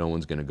mechanism. No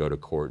one's going to go to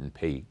court and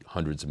pay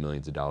hundreds of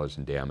millions of dollars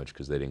in damage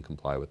because they didn't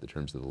comply with the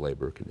terms of the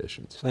labor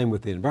conditions. Same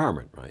with the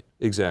environment, right?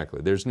 Exactly.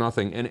 There's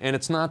nothing, and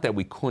it's not that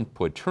we couldn't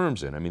put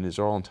terms in. I mean, these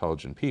are all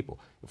intelligent people.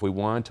 If we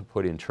wanted to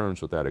put in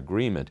terms with that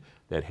agreement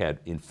that had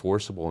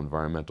enforceable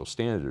environmental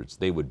standards,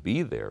 they would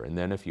be there. And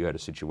then if you had a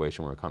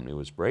situation where a company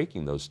was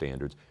breaking those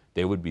standards,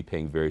 they would be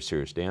paying very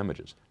serious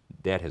damages.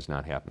 That has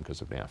not happened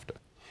because of NAFTA.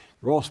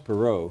 Ross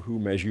Perot,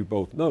 whom, as you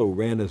both know,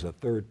 ran as a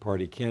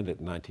third-party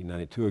candidate in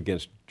 1992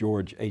 against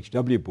George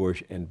H.W.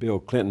 Bush and Bill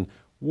Clinton,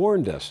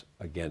 warned us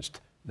against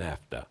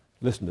NAFTA.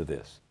 Listen to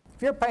this.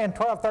 If you're paying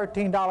 $12,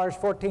 $13,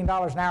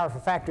 $14 an hour for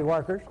factory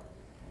workers,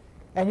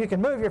 and you can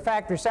move your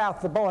factory south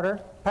of the border,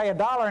 pay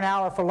 $1 an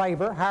hour for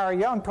labor, hire a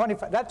young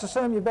 25, let's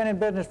assume you've been in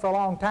business for a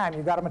long time,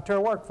 you've got a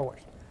mature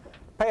workforce.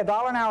 Pay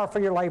 $1 an hour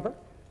for your labor,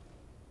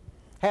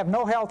 have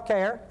no health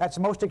care, that's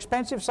the most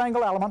expensive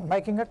single element in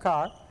making a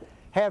car,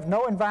 have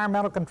no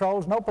environmental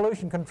controls, no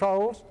pollution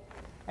controls,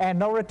 and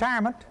no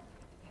retirement,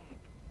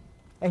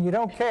 and you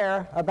don't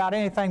care about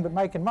anything but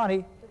making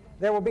money,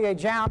 there will be a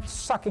giant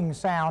sucking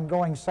sound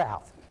going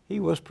south. He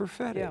was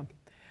prophetic. Yeah.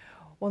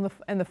 Well,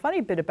 and the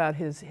funny bit about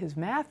his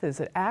math is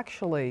that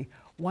actually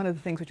one of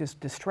the things which is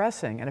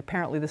distressing, and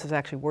apparently this is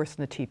actually worse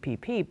than the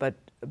TPP,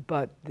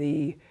 but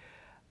the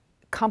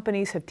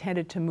companies have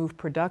tended to move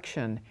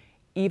production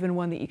even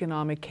when the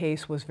economic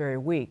case was very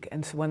weak.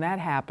 And so when that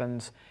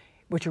happens,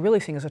 what you're really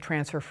seeing is a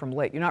transfer from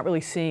labor. You're not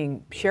really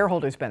seeing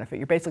shareholders benefit.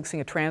 You're basically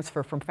seeing a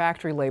transfer from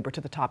factory labor to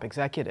the top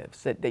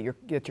executives, that you're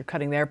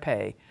cutting their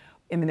pay.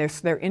 I mean,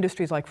 there are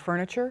industries like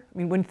furniture. I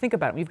mean, when you think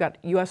about it, you've got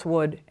U.S.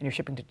 wood and you're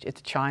shipping it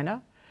to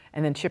China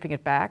and then shipping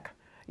it back.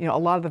 You know, a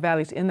lot of the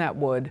values in that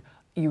wood,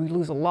 you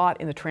lose a lot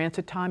in the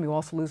transit time. You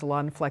also lose a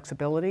lot in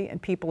flexibility.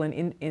 And people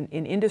in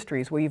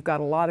industries where you've got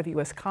a lot of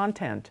U.S.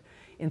 content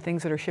in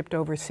things that are shipped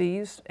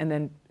overseas and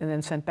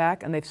then sent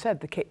back, and they've said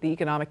the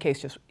economic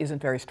case just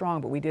isn't very strong,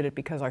 but we did it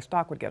because our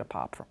stock would get a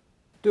pop from.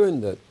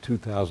 During the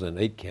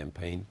 2008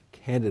 campaign,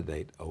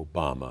 candidate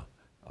Obama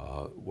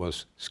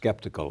was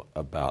skeptical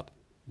about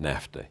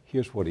NAFTA.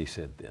 Here's what he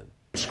said then.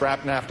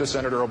 Scrap NAFTA,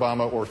 Senator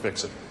Obama, or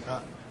fix it.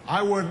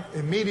 I would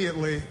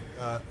immediately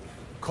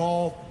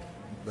call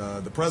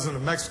the President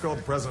of Mexico,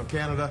 the President of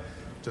Canada,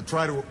 to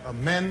try to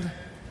amend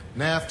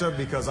NAFTA,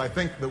 because I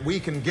think that we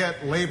can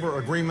get labor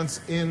agreements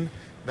in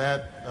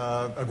that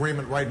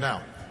agreement right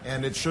now.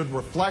 And it should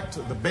reflect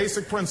the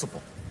basic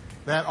principle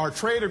that our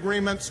trade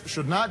agreements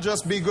should not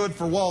just be good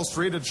for Wall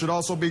Street, it should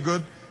also be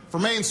good for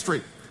Main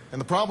Street. And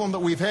the problem that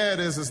we've had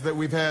is that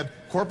we've had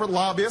corporate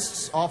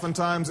lobbyists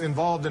oftentimes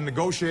involved in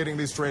negotiating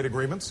these trade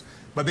agreements,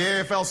 but the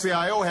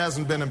AFL-CIO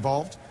hasn't been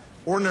involved.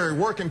 Ordinary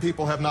working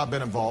people have not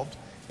been involved.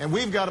 And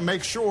we've got to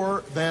make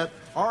sure that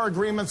our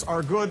agreements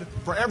are good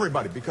for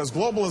everybody, because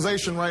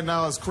globalization right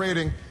now is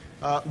creating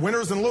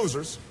winners and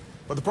losers.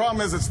 But the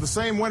problem is it's the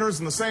same winners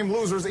and the same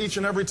losers each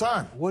and every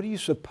time. What do you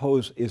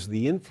suppose is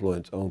the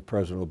influence on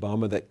President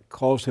Obama that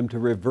caused him to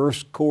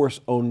reverse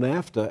course on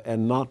NAFTA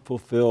and not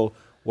fulfill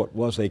what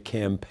was a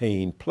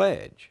campaign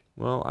pledge?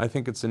 Well, I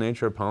think it's the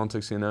nature of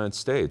politics in the United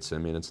States. I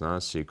mean, it's not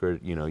a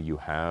secret. You know, you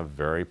have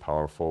very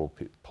powerful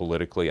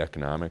politically,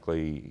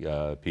 economically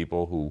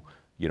people who,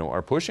 you know,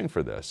 are pushing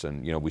for this.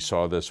 And, you know, we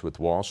saw this with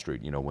Wall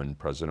Street, you know, when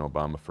President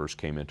Obama first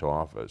came into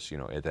office. You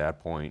know, at that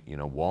point, you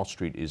know, Wall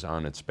Street is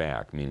on its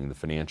back, meaning the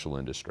financial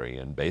industry.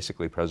 And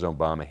basically, President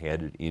Obama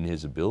had it in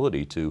his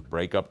ability to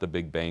break up the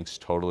big banks,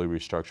 totally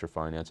restructure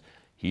finance.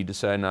 He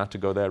decided not to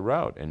go that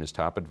route. And his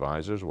top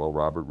advisors, well,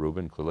 Robert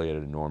Rubin clearly had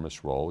an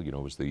enormous role, you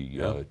know, was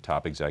the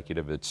top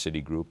executive at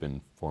Citigroup and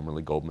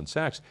formerly Goldman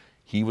Sachs.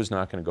 He was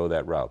not going to go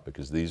that route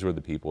because these were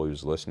the people he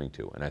was listening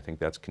to. And I think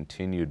that's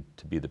continued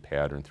to be the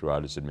pattern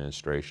throughout his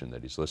administration,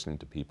 that he's listening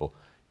to people,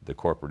 the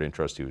corporate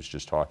interest he was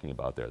just talking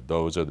about there.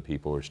 Those are the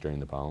people who are steering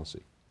the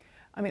policy.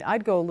 I mean,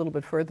 I'd go a little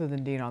bit further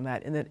than Dean on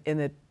that, in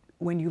that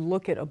when you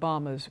look at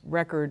Obama's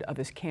record of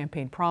his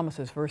campaign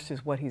promises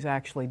versus what he's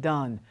actually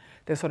done,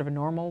 there's sort of a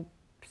normal,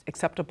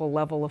 acceptable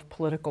level of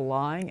political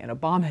lying, and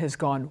Obama has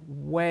gone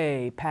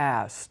way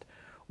past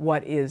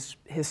what is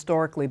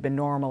historically been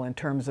normal in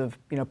terms of,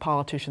 you know,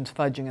 politicians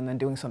fudging and then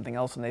doing something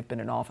else when they've been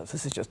in office.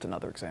 This is just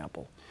another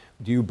example.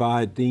 Do you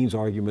buy Dean's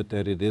argument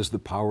that it is the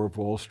power of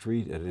Wall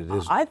Street? And it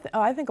is? I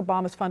think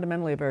Obama's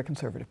fundamentally a very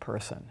conservative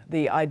person.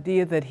 The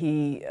idea that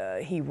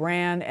he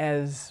ran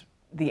as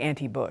the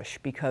anti-Bush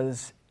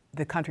because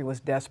the country was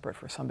desperate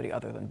for somebody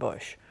other than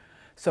Bush.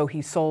 So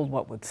he sold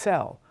what would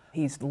sell.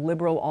 He's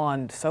liberal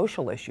on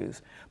social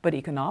issues, but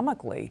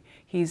economically,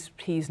 he's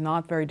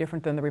not very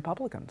different than the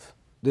Republicans.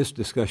 This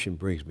discussion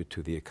brings me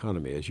to the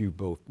economy. As you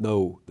both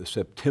know, the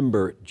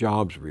September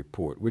jobs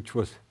report, which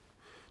was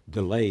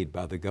delayed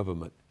by the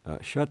government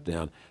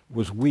shutdown,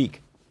 was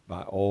weak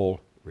by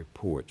all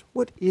reports.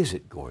 What is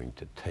it going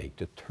to take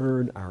to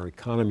turn our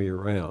economy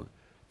around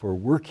for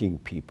working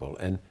people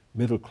and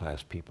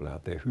middle-class people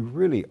out there who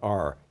really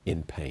are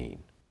in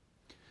pain?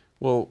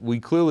 Well, we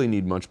clearly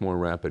need much more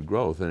rapid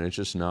growth, and it's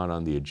just not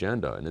on the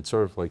agenda. And it's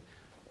sort of like,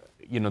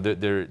 you know,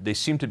 they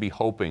seem to be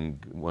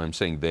hoping, when I'm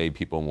saying they,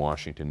 people in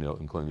Washington,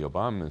 including the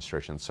Obama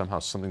administration, somehow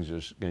something's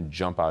just going to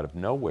jump out of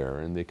nowhere,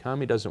 and the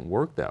economy doesn't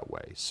work that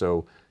way.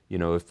 So, you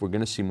know, if we're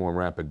going to see more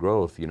rapid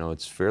growth, you know,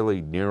 it's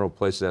fairly narrow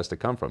places it has to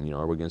come from. You know,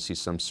 are we going to see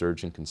some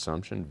surge in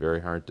consumption?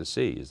 Very hard to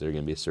see. Is there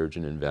going to be a surge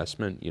in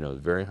investment? You know,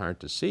 very hard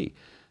to see.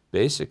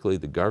 Basically,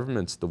 the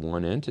government's the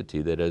one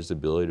entity that has the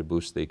ability to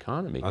boost the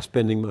economy. By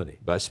spending money.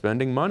 By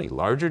spending money.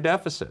 Larger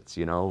deficits,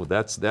 you know,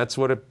 that's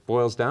what it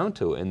boils down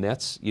to. And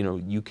that's, you know,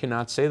 you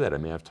cannot say that. I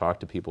mean, I've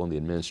talked to people in the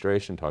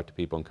administration, talked to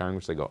people in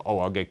Congress, they go, oh,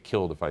 I'll get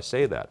killed if I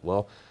say that.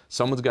 Well,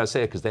 someone's got to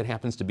say it because that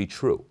happens to be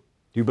true.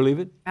 Do you believe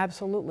it?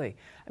 Absolutely.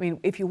 I mean,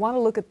 if you want to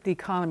look at the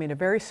economy in a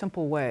very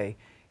simple way,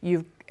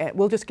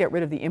 we'll just get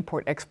rid of the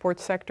import-export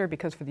sector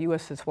because for the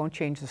U.S. this won't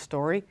change the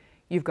story.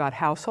 You've got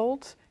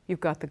households, you've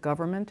got the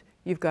government,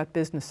 you've got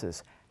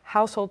businesses.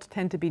 Households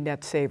tend to be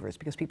net savers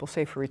because people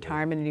save for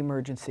retirement and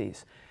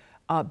emergencies.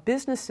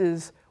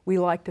 Businesses, we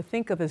like to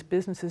think of as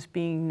businesses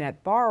being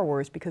net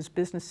borrowers because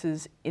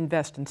businesses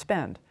invest and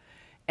spend.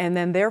 And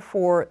then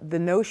therefore, the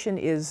notion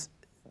is,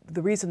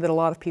 the reason that a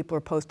lot of people are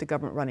opposed to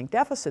government running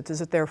deficits is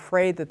that they're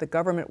afraid that the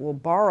government will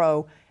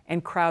borrow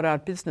and crowd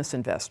out business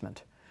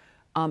investment.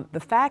 The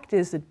fact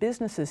is that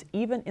businesses,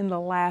 even in the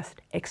last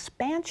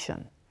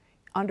expansion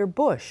under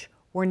Bush,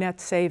 we're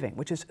net saving,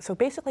 which is, so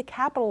basically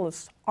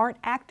capitalists aren't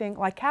acting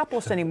like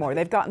capitalists anymore.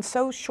 They've gotten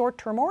so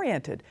short-term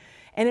oriented.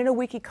 And in a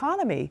weak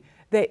economy,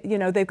 they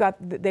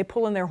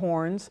pull in their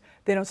horns,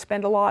 they don't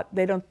spend a lot,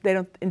 they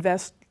don't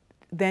invest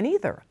then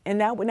either. And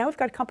now we've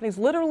got companies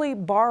literally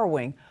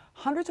borrowing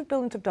hundreds of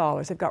billions of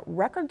dollars. They've got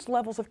record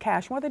levels of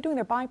cash. What are they doing?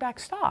 They're buying back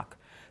stock.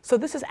 So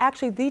this is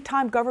actually the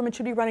time government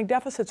should be running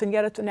deficits, and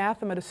yet it's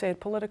anathema to say it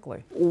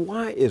politically.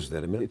 Why is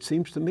that? I mean, it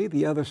seems to me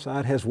the other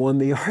side has won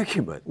the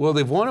argument. Well,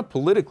 they've won it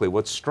politically.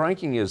 What's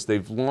striking is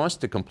they've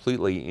lost it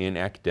completely in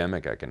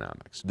academic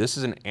economics. This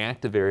is an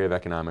active area of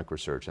economic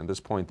research. At this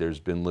point, there's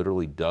been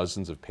literally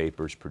dozens of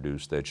papers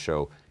produced that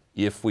show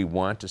if we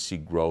want to see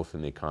growth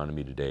in the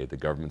economy today, the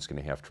government's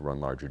going to have to run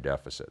larger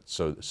deficits.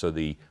 So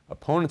the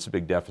opponents of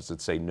big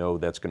deficits say, no,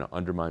 that's going to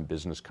undermine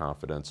business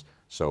confidence.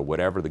 So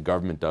whatever the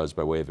government does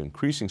by way of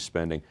increasing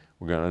spending,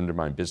 we're going to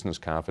undermine business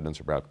confidence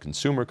about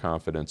consumer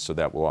confidence, so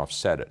that will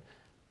offset it.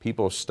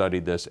 People have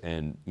studied this,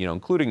 and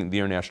including the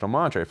International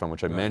Monetary Fund,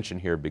 which I mentioned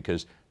here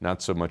because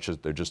not so much as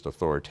they're just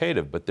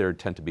authoritative, but they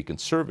tend to be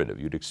conservative.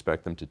 You'd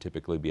expect them to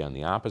typically be on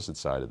the opposite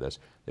side of this.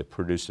 They've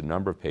produced a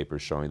number of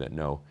papers showing that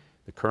no,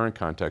 the current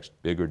context,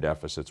 bigger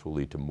deficits will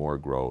lead to more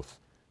growth,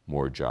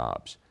 more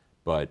jobs.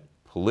 But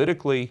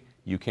politically,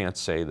 you can't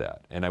say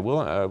that. And I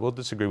will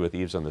disagree with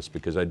Yves on this,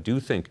 because I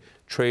do think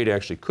trade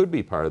actually could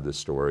be part of this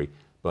story,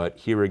 but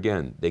here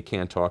again, they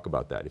can't talk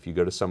about that. If you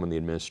go to someone in the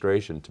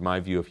administration, to my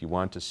view, if you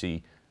want to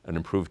see an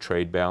improved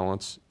trade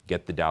balance,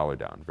 get the dollar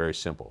down. Very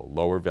simple. A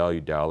lower value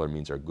dollar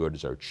means our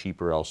goods are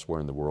cheaper elsewhere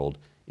in the world.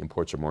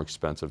 Imports are more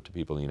expensive to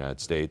people in the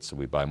United States, so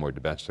we buy more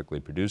domestically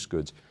produced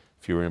goods,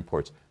 fewer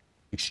imports.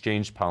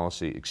 Exchange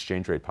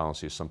rate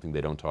policy is something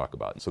they don't talk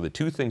about. So the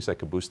two things that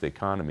could boost the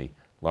economy,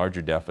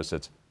 larger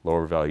deficits,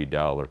 lower value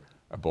dollar,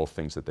 are both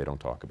things that they don't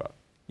talk about.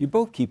 You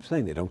both keep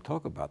saying they don't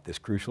talk about this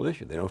crucial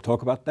issue. They don't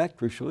talk about that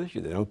crucial issue.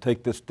 They don't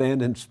take the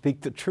stand and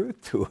speak the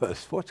truth to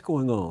us. What's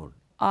going on?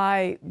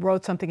 I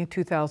wrote something in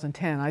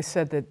 2010. I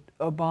said that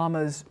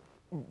Obama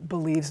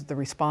believes that the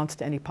response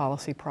to any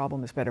policy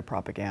problem is better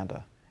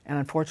propaganda. And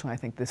unfortunately, I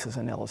think this is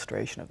an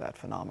illustration of that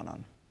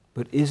phenomenon.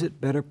 But is it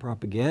better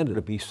propaganda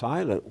to be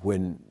silent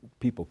when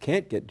people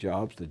can't get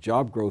jobs, the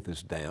job growth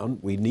is down,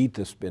 we need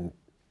to spend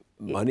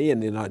money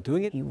and they're not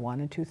doing it? He won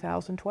in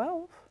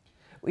 2012,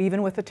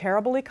 even with a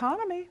terrible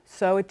economy.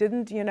 So it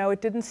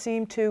didn't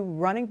seem to,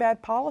 running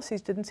bad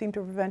policies didn't seem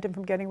to prevent him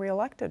from getting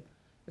reelected.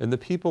 And the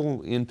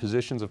people in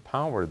positions of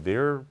power,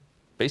 they're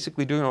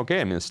basically doing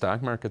okay. I mean, the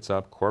stock market's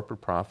up,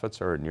 corporate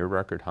profits are at near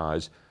record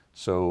highs.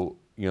 So,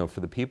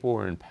 for the people who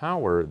are in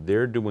power,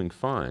 they're doing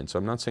fine. So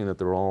I'm not saying that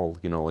they're all,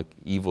 like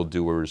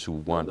evildoers who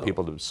want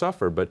people to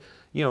suffer, but,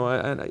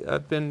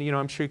 I've been,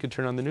 I'm sure you could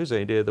turn on the news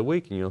any day of the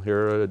week and you'll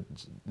hear a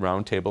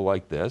round table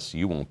like this.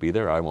 You won't be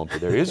there, I won't be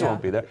there, Iz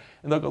won't be there.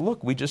 And they'll go,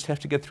 look, we just have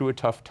to get through a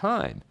tough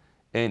time.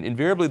 And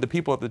invariably, the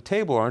people at the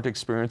table aren't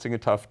experiencing a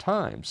tough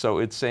time. So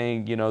it's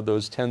saying,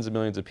 those tens of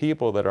millions of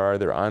people that are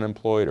either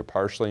unemployed or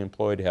partially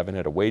employed, haven't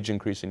had a wage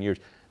increase in years,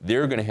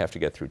 they're going to have to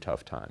get through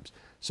tough times.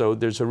 So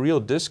there's a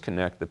real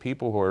disconnect. The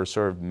people who are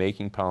sort of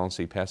making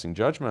policy, passing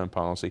judgment on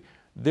policy,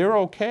 they're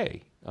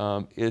okay.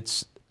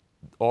 It's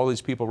all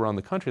these people around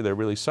the country that are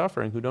really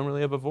suffering who don't really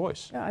have a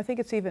voice. Yeah, I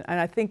think it's even, and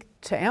I think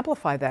to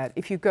amplify that,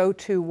 if you go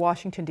to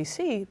Washington,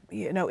 D.C.,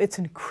 it's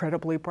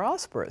incredibly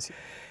prosperous.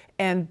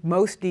 And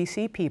most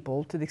D.C.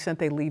 people, to the extent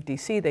they leave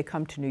D.C., they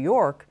come to New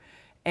York.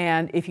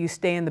 And if you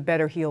stay in the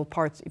better heeled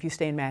parts, if you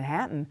stay in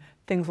Manhattan,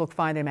 things look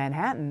fine in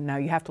Manhattan. Now,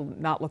 you have to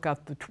not look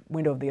out the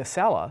window of the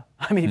Acela.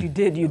 I mean, if you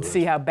did, you'd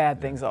see how bad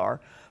things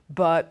are.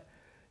 But,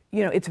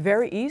 it's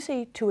very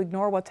easy to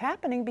ignore what's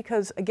happening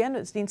because, again,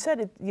 as Dean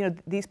said,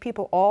 these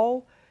people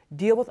all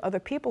deal with other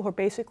people who are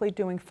basically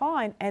doing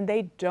fine, and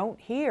they don't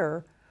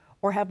hear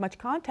or have much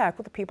contact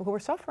with the people who are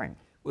suffering.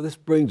 Well, this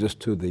brings us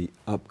to the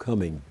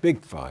upcoming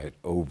big fight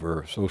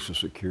over Social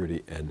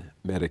Security and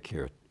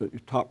Medicare. The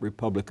top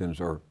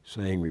Republicans are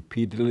saying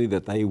repeatedly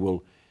that they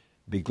will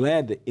be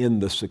glad to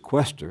end the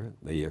sequester,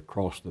 the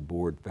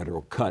across-the-board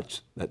federal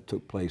cuts that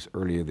took place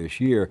earlier this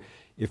year,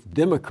 if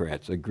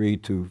Democrats agree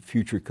to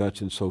future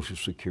cuts in Social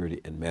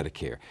Security and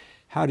Medicare.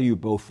 How do you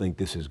both think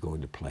this is going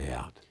to play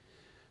out?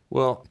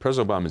 Well,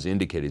 President Obama has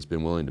indicated he's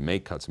been willing to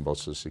make cuts in both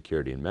Social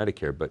Security and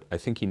Medicare, but I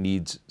think he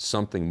needs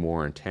something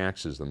more in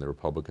taxes than the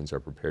Republicans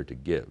are prepared to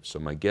give. So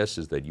my guess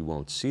is that you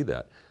won't see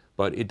that.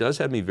 But it does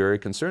have me very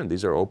concerned.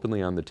 These are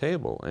openly on the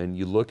table. And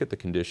you look at the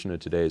condition of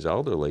today's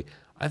elderly,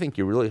 I think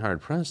you're really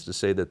hard-pressed to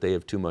say that they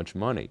have too much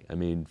money. I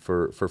mean,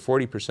 for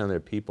 40% of their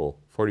people,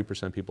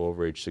 40% people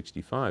over age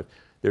 65,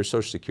 their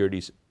Social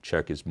Security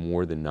check is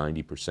more than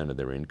 90% of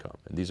their income.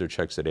 And these are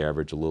checks that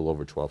average a little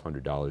over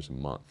 $1,200 a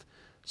month.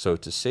 So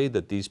to say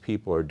that these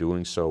people are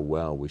doing so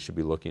well, we should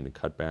be looking to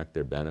cut back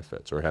their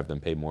benefits or have them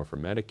pay more for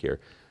Medicare,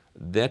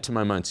 that to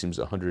my mind seems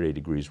 180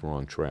 degrees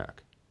wrong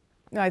track.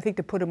 No, I think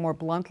to put it more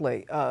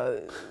bluntly,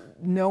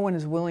 no one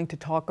is willing to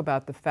talk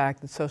about the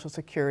fact that Social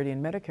Security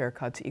and Medicare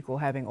cuts equal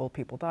having old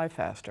people die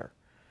faster.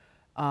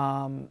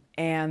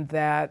 And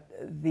that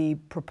the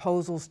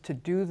proposals to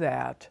do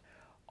that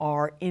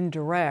are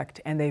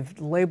indirect, and they've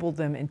labeled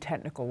them in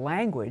technical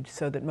language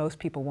so that most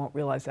people won't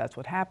realize that's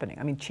what's happening.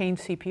 I mean, change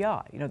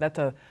CPI, you know, that's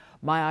a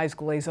my eyes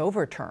glaze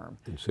over term.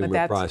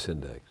 Consumer Price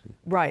Index.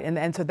 Right,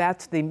 and so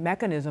that's the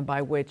mechanism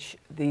by which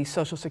the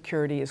Social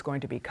Security is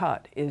going to be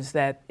cut, is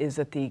that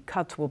the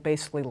cuts will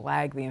basically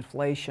lag the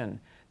inflation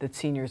that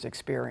seniors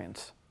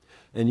experience.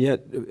 And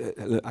yet,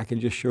 I can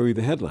just show you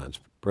the headlines.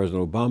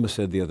 President Obama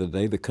said the other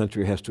day the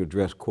country has to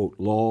address, quote,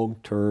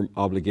 long-term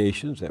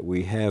obligations that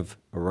we have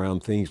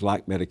around things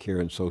like Medicare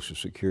and Social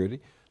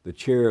Security. The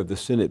chair of the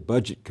Senate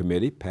Budget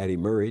Committee, Patty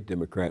Murray,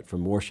 Democrat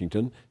from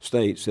Washington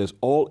State, says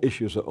all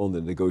issues are on the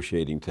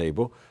negotiating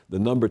table. The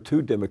number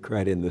 2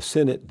 Democrat in the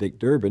Senate, Dick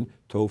Durbin,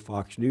 told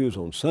Fox News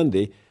on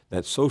Sunday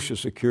that Social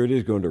Security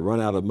is going to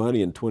run out of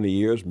money in 20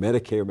 years.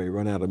 Medicare may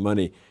run out of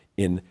money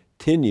in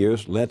 10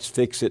 years. Let's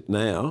fix it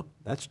now.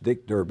 That's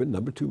Dick Durbin,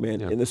 number 2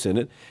 man in the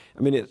Senate.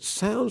 I mean, it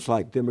sounds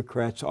like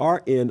Democrats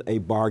are in a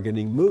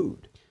bargaining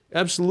mood.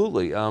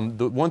 Absolutely.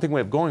 The one thing we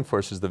have going for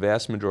us is the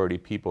vast majority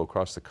of people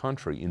across the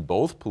country in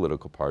both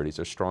political parties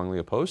are strongly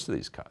opposed to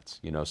these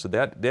cuts. You know, so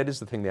that is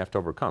the thing they have to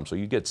overcome. So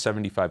you get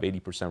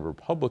 75–80% of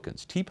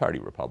Republicans, Tea Party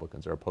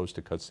Republicans, are opposed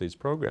to cuts to these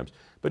programs.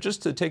 But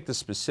just to take the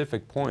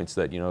specific points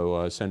that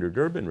Senator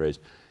Durbin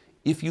raised,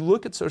 if you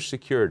look at Social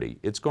Security,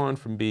 it's gone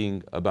from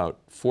being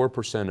about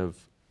 4%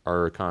 of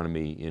our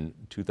economy in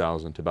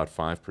 2000 to about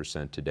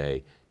 5%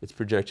 today. It's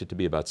projected to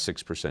be about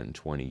 6% in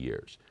 20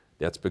 years.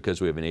 That's because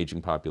we have an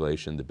aging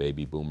population, the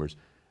baby boomers.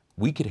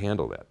 We could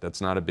handle that.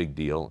 That's not a big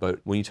deal. But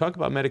when you talk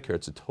about Medicare,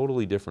 it's a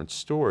totally different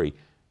story.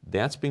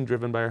 That's being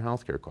driven by our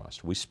healthcare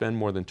costs. We spend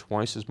more than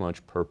twice as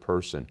much per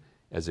person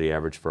as the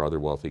average for other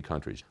wealthy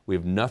countries. We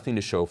have nothing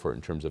to show for it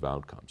in terms of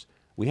outcomes.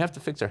 We have to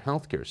fix our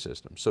healthcare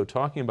system. So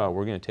talking about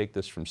we're going to take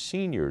this from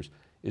seniors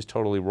is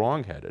totally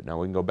wrong-headed. Now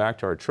we can go back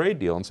to our trade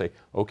deal and say,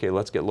 okay,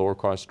 let's get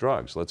lower-cost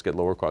drugs, let's get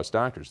lower-cost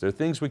doctors. There are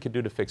things we could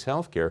do to fix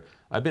healthcare.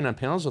 I've been on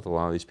panels with a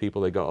lot of these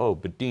people. They go, oh,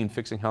 but Dean,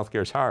 fixing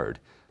healthcare is hard.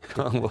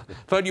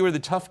 Thought you were the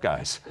tough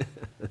guys.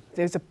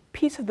 There's a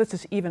piece of this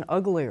that's even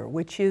uglier,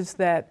 which is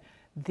that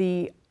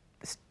the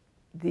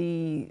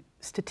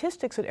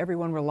statistics that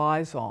everyone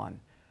relies on,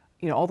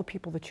 you know, all the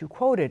people that you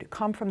quoted,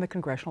 come from the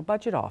Congressional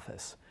Budget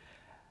Office.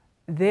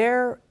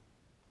 They're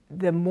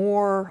the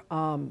more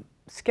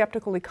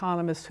skeptical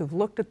economists who've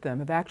looked at them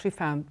have actually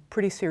found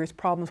pretty serious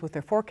problems with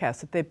their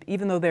forecasts. That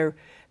even though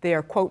they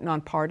are, quote,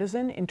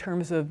 nonpartisan in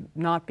terms of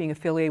not being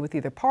affiliated with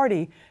either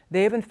party,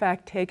 they have in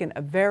fact taken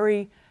a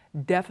very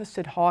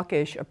deficit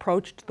hawkish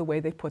approach to the way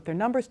they put their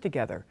numbers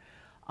together.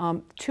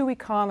 2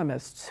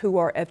 economists who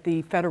are at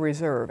the Federal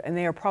Reserve, and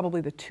they are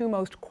probably the 2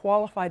 most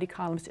qualified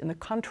economists in the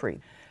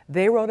country,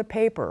 they wrote a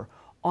paper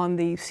on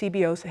the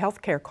CBO's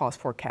healthcare cost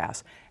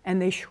forecasts,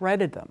 and they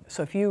shredded them.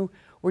 So if you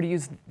were to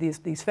use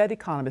these Fed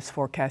economists'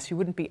 forecasts, you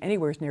wouldn't be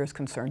anywhere near as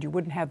concerned. You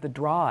wouldn't have the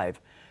drive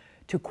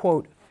to,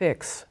 quote,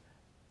 fix,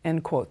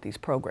 end quote, these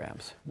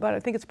programs. But I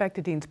think it's back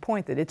to Dean's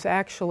point that it's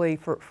actually,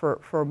 for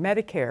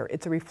Medicare,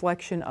 it's a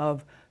reflection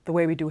of the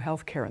way we do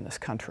health care in this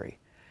country.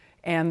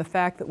 And the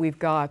fact that we've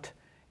got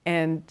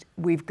a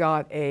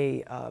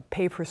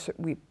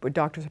where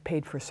doctors are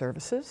paid for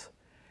services,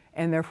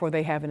 and therefore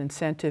they have an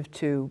incentive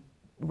to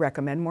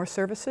recommend more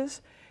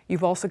services.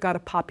 You've also got a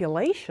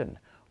population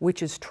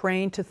which is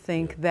trained to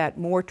think that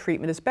more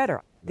treatment is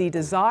better. The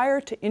desire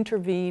to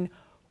intervene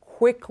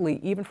quickly,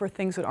 even for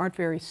things that aren't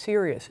very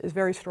serious, is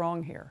very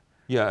strong here.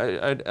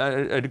 Yeah,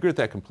 I'd agree with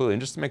that completely.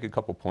 And just to make a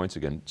couple points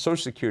again,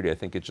 Social Security, I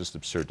think it's just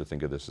absurd to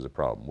think of this as a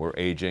problem. We're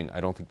aging.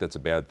 I don't think that's a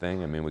bad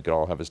thing. I mean, we could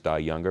all have us die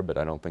younger, but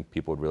I don't think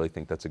people would really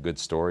think that's a good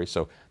story.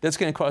 So that's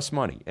going to cost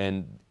money.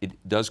 And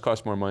it does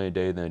cost more money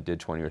today than it did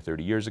 20 or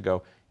 30 years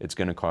ago. It's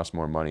going to cost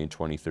more money in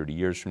 20, 30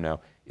 years from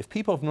now. If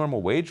people have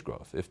normal wage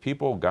growth, if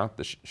people got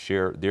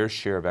their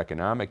share of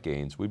economic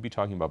gains, we'd be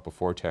talking about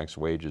before-tax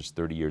wages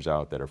 30 years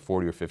out that are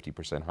 40 or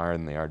 50% higher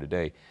than they are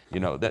today. You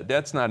know,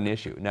 that's not an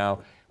issue. Now,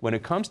 when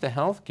it comes to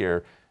health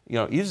care, you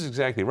know, Yves is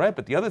exactly right,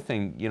 but the other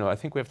thing, you know, I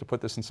think we have to put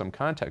this in some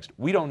context.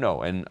 We don't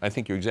know, and I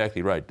think you're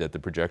exactly right that the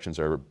projections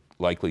are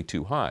likely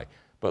too high.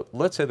 But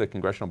let's say the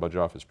Congressional Budget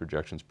Office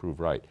projections prove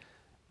right.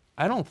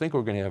 I don't think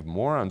we're going to have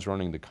morons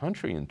running the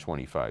country in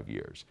 25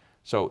 years.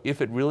 So if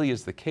it really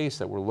is the case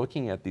that we're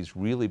looking at these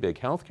really big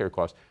healthcare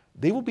costs,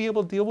 they will be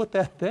able to deal with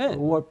that then. On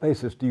what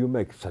basis do you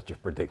make such a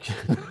prediction?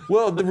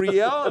 Well, the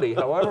reality,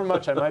 however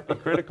much I might be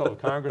critical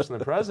of Congress and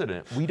the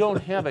President, we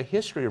don't have a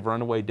history of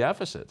runaway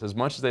deficits. As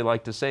much as they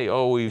like to say,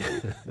 oh,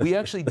 we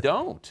actually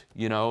don't,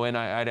 you know, and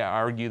I'd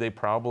argue they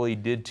probably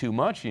did too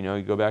much. You know,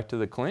 you go back to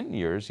the Clinton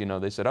years, you know,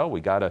 they said, oh,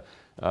 we got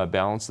to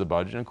balance the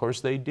budget, and of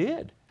course they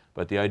did.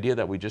 But the idea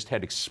that we just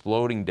had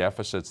exploding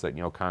deficits that,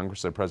 you know,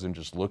 Congress and the President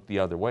just looked the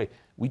other way,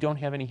 we don't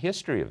have any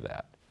history of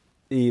that.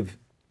 Yves,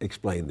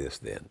 explain this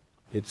then.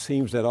 It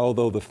seems that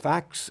although the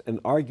facts and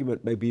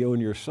argument may be on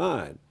your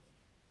side,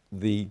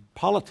 the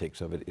politics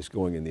of it is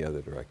going in the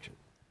other direction.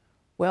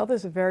 Well,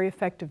 there's a very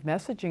effective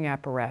messaging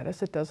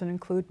apparatus that doesn't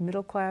include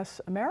middle-class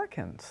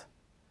Americans.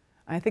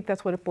 I think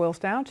that's what it boils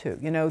down to.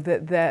 You know,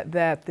 that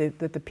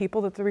the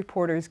people that the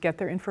reporters get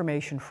their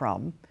information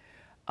from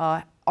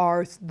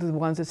are the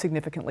ones that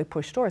significantly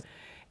push stories.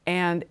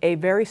 And a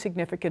very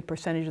significant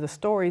percentage of the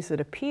stories that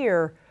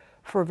appear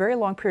for a very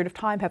long period of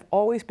time have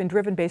always been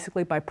driven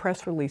basically by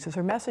press releases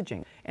or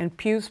messaging. And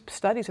Pew's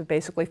studies have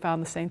basically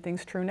found the same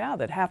thing's true now,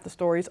 that half the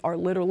stories are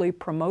literally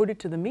promoted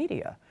to the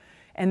media.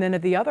 And then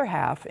at the other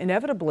half,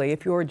 inevitably,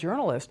 if you're a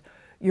journalist,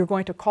 you're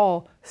going to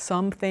call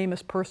some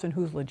famous person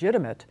who's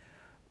legitimate,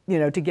 you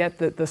know, to get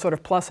the sort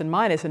of plus and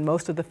minus. And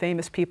most of the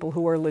famous people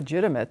who are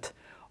legitimate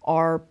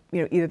are,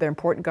 you know, either they're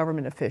important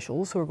government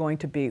officials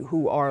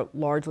who are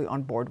largely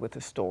on board with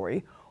the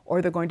story,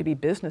 or they're going to be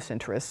business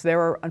interests.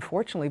 There are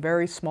unfortunately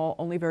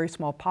only very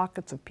small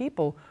pockets of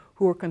people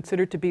who are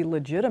considered to be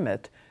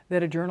legitimate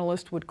that a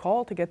journalist would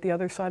call to get the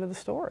other side of the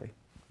story.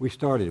 We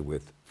started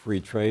with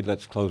free trade.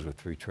 Let's close with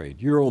free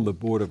trade. You're on the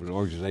board of an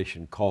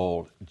organization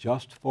called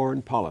Just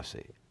Foreign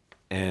Policy,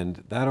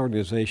 and that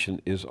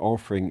organization is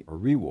offering a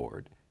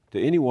reward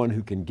to anyone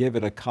who can give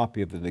it a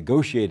copy of the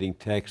negotiating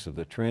text of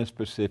the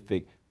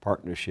Trans-Pacific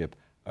Partnership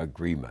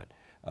Agreement.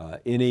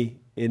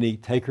 Any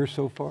takers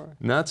so far?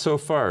 Not so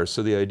far.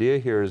 So the idea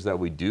here is that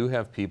we do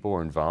have people who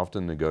are involved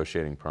in the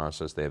negotiating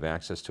process. They have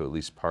access to at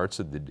least parts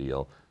of the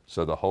deal.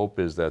 So the hope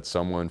is that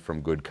someone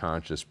from good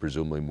conscience,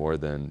 presumably more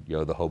than, you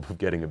know, the hope of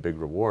getting a big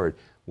reward,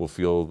 will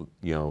feel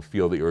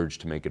the urge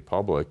to make it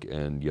public.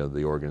 And, you know,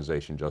 the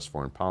organization Just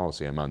Foreign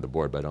Policy, I'm on the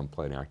board, but I don't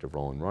play an active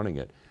role in running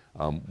it,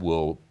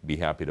 will be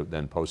happy to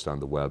then post on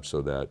the web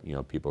so that, you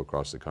know, people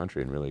across the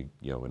country, and really,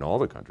 you know, in all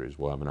the countries,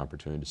 will have an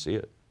opportunity to see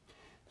it.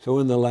 So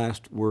in the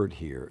last word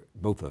here,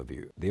 both of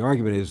you, the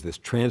argument is this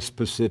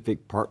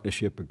Trans-Pacific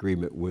Partnership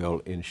Agreement will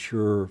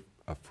ensure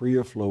a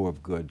freer flow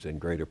of goods and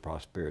greater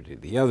prosperity.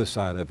 The other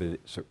side of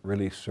it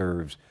really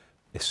serves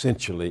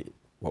essentially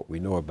what we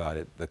know about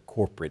it, the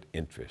corporate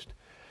interest.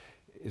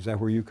 Is that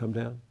where you come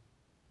down?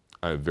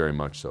 Very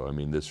much so. I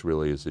mean, this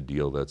really is a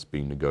deal that's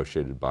being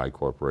negotiated by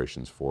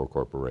corporations for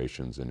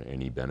corporations, and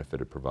any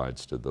benefit it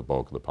provides to the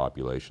bulk of the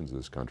populations of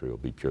this country will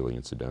be purely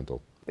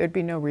incidental. There'd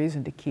be no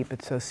reason to keep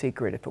it so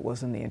secret if it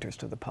was in the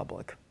interest of the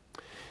public.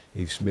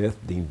 Yves Smith,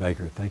 Dean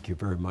Baker, thank you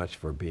very much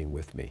for being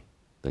with me.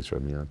 Thanks for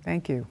having me on.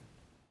 Thank you.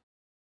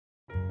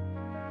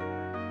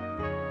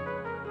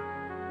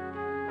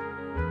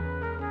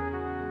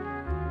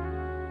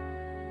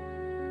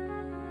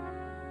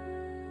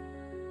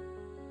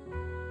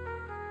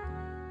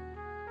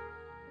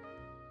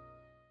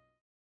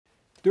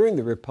 During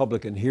the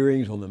Republican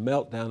hearings on the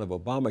meltdown of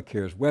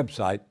Obamacare's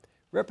website,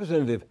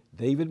 Representative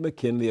David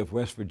McKinley of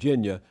West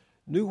Virginia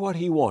knew what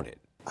he wanted.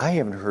 I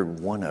haven't heard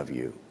one of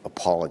you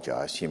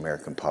apologize to the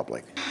American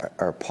public.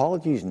 Are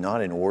apologies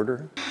not in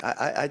order?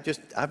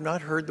 I've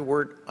not heard the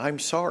word "I'm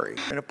sorry"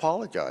 and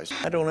apologize.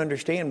 I don't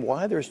understand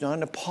why there's not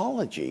an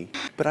apology,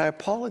 but I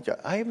apologize.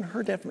 I haven't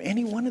heard that from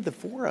any one of the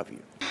four of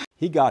you.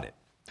 He got it.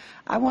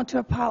 I want to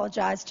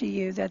apologize to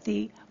you that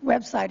the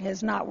website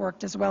has not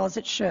worked as well as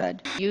it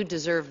should. You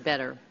deserve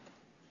better.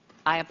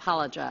 I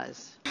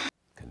apologize.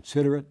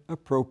 Considerate,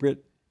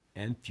 appropriate,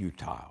 and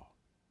futile.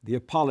 The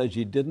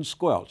apology didn't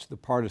squelch the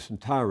partisan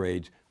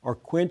tirades or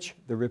quench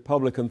the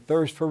Republican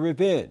thirst for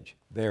revenge.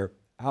 They're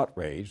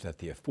outraged that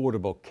the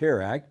Affordable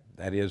Care Act,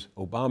 that is,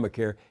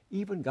 Obamacare,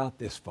 even got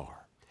this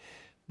far.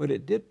 But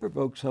it did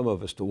provoke some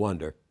of us to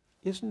wonder,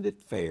 isn't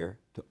it fair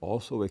to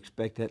also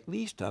expect at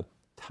least a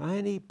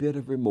tiny bit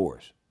of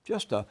remorse,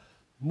 just a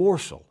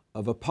morsel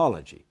of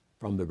apology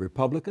from the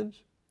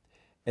Republicans?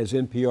 As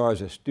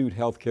NPR's astute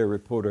healthcare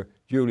reporter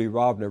Julie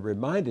Rovner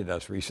reminded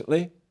us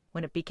recently,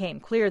 when it became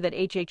clear that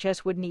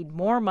HHS would need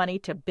more money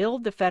to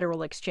build the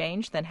federal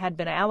exchange than had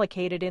been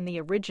allocated in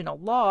the original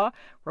law,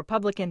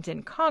 Republicans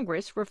in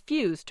Congress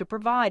refused to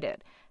provide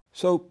it.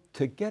 So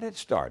to get it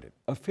started,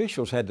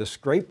 officials had to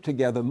scrape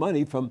together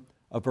money from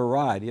a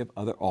variety of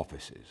other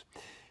offices.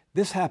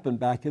 This happened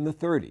back in the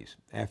 30s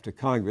after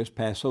Congress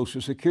passed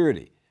Social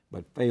Security,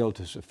 but failed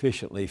to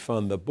sufficiently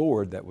fund the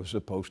board that was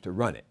supposed to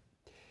run it.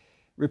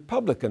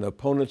 Republican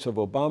opponents of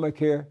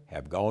Obamacare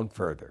have gone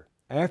further.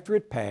 After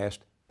it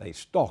passed, they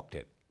stalked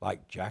it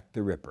like Jack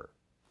the Ripper.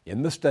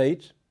 In the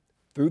states,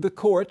 through the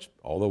courts,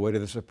 all the way to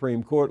the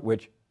Supreme Court,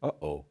 which,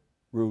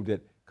 ruled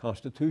it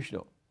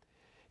constitutional.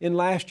 In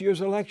last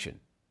year's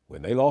election,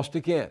 when they lost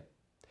again.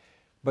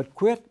 But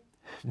quit?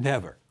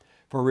 Never.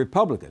 For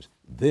Republicans,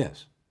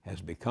 this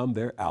has become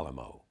their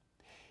Alamo.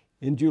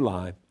 In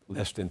July,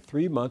 less than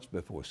 3 months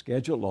before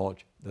scheduled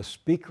launch, the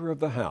Speaker of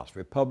the House,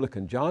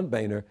 Republican John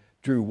Boehner,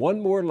 drew one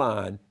more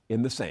line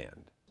in the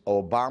sand.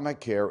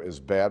 Obamacare is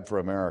bad for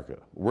America.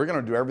 We're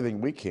going to do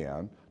everything we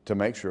can to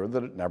make sure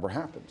that it never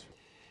happens.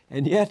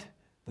 And yet,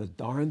 the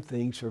darn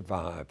thing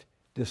survived,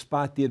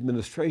 despite the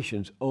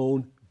administration's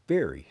own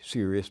very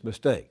serious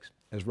mistakes.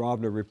 As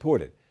Rovner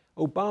reported,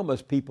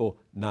 Obama's people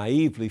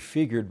naively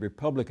figured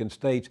Republican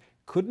states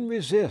couldn't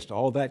resist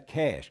all that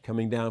cash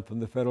coming down from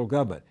the federal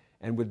government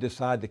and would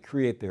decide to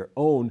create their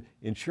own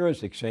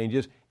insurance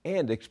exchanges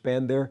and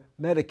expand their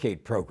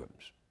Medicaid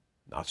programs.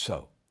 Not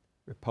so.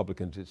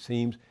 Republicans, it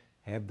seems,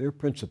 have their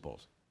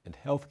principles, and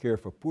health care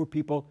for poor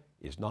people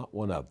is not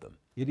one of them.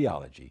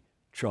 Ideology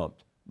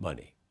trumped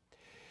money.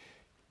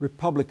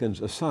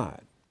 Republicans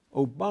aside,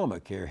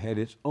 Obamacare had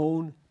its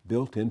own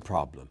built-in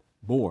problem,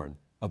 born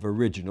of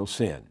original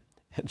sin.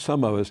 And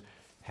some of us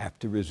have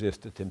to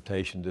resist the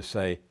temptation to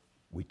say,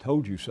 "We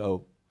told you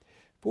so."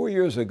 4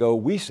 years ago,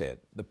 we said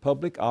the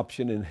public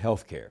option in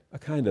health care, a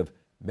kind of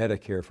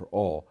Medicare for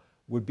all,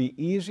 would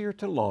be easier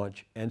to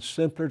launch and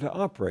simpler to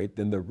operate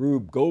than the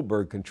Rube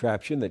Goldberg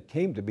contraption that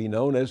came to be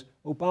known as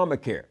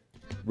Obamacare.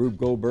 Rube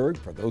Goldberg,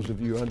 for those of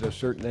you under a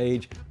certain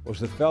age, was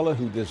the fellow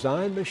who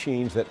designed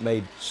machines that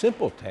made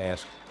simple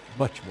tasks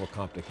much more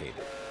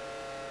complicated.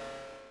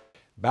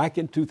 Back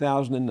in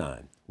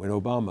 2009, when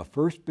Obama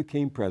first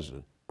became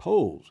president,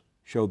 polls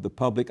showed the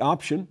public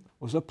option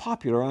was a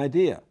popular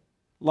idea.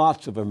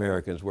 Lots of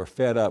Americans were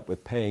fed up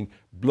with paying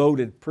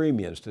bloated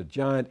premiums to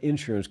giant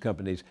insurance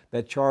companies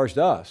that charged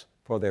us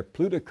for their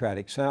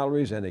plutocratic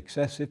salaries and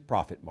excessive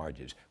profit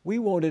margins. We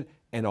wanted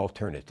an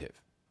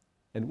alternative.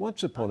 And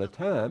once upon a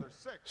time,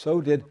 so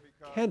did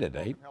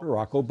candidate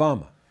Barack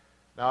Obama.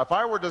 Now, if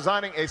I were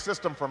designing a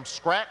system from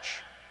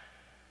scratch,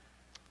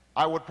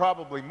 I would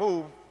probably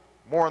move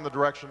more in the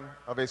direction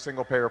of a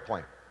single-payer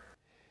plan.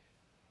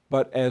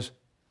 But as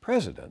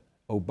president,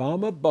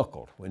 Obama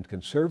buckled when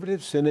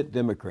conservative Senate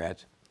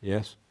Democrats,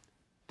 yes,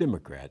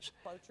 Democrats,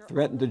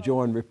 threatened to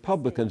join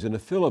Republicans in a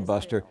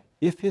filibuster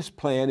if his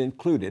plan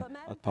included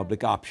a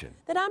public option.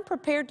 That I'm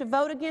prepared to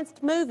vote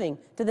against moving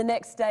to the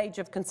next stage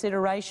of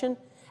consideration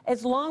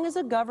as long as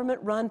a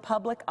government-run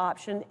public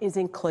option is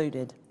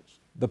included.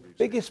 The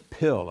biggest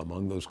pill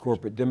among those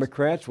corporate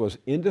Democrats was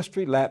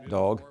industry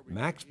lapdog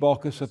Max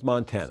Baucus of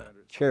Montana,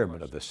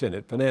 chairman of the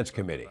Senate Finance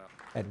Committee.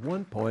 At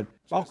one point,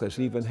 Baucus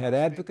even had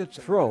advocates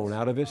thrown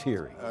out of his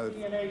hearing.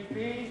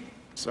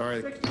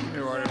 Sorry,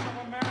 new order.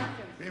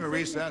 Beam a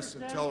recess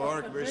until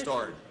order can be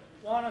restored.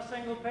 Want a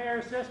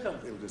single-payer system.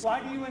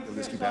 Why do you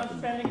insist on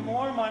spending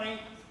more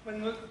money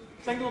when the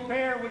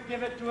single-payer would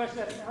give it to us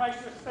at the price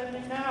we're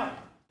spending now?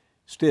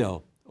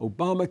 Still,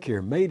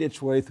 Obamacare made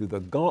its way through the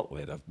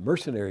gauntlet of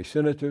mercenary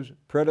senators,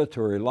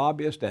 predatory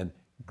lobbyists, and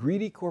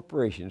greedy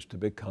corporations to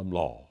become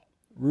law.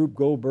 Rube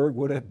Goldberg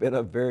would have been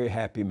a very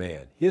happy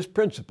man. His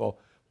principle,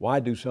 why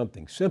do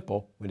something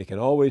simple when it can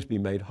always be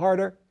made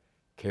harder,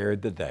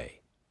 carried the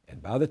day.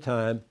 And by the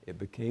time it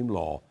became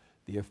law,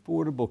 the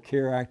Affordable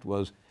Care Act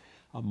was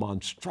a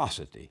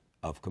monstrosity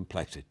of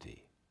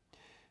complexity.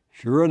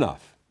 Sure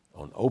enough,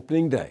 on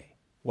opening day,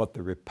 what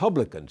the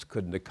Republicans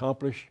couldn't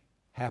accomplish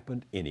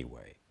happened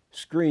anyway.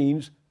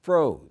 Screens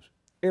froze,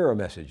 error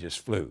messages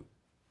flew,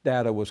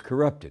 data was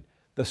corrupted,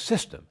 the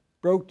system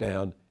broke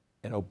down,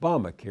 and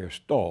Obamacare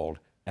stalled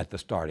at the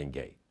starting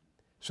gate.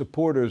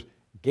 Supporters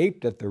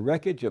gaped at the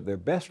wreckage of their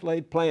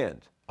best-laid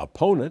plans.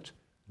 Opponents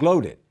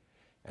gloated.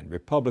 And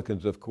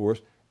Republicans, of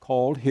course,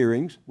 called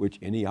hearings, which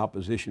any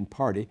opposition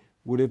party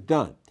would have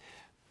done.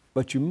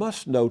 But you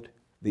must note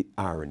the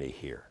irony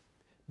here.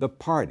 The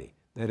party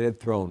that had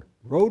thrown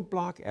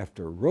roadblock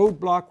after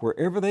roadblock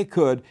wherever they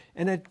could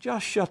and had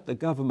just shut the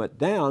government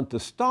down to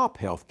stop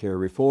health care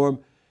reform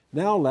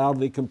now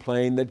loudly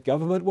complained that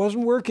government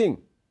wasn't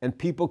working and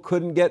people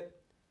couldn't get,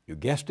 you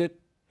guessed it,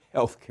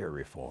 health care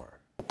reform.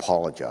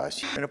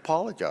 Apologize and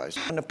apologize.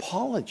 An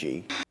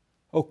apology.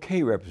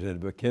 Okay,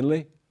 Representative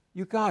McKinley,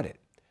 you got it.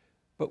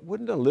 But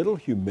wouldn't a little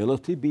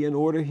humility be in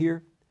order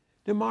here?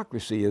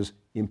 Democracy is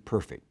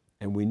imperfect,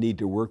 and we need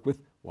to work with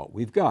what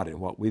we've got, and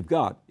what we've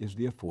got is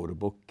the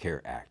Affordable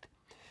Care Act.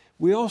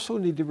 We also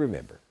need to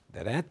remember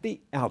that at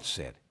the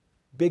outset,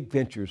 big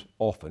ventures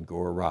often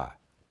go awry,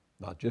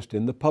 not just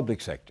in the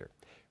public sector.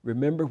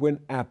 Remember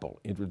when Apple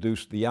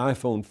introduced the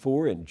iPhone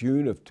 4 in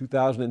June of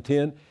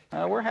 2010?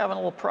 We're having a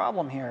little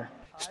problem here.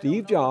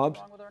 Steve Jobs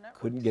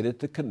couldn't get it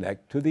to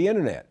connect to the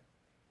internet.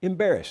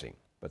 Embarrassing,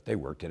 but they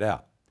worked it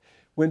out.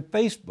 When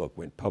Facebook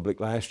went public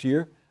last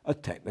year, a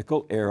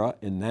technical error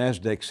in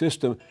NASDAQ's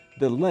system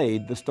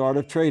delayed the start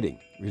of trading,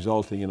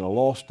 resulting in a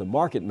loss to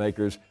market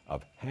makers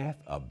of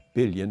 $500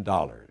 million.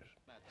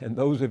 And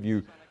those of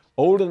you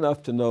old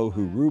enough to know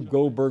who Rube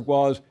Goldberg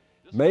was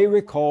may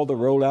recall the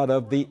rollout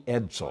of the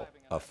Edsel,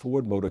 a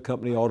Ford Motor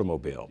Company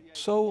automobile.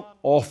 So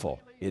awful,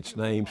 its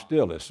name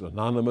still is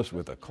synonymous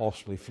with a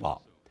costly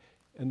flop.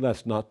 And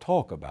let's not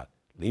talk about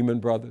Lehman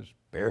Brothers,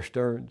 Bear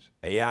Stearns,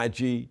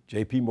 AIG,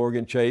 JP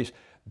Morgan Chase,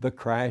 the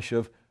crash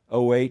of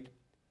 '08.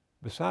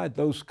 Beside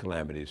those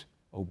calamities,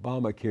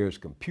 Obamacare's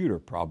computer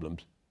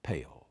problems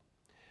pale.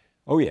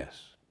 Oh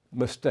yes,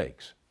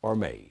 mistakes are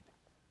made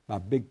by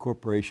big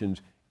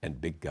corporations and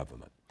big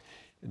government.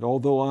 And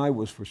although I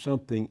was for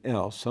something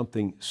else,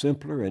 something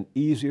simpler and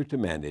easier to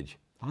manage,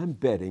 I'm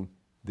betting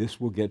this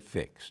will get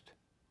fixed.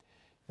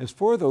 As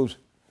for those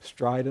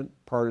strident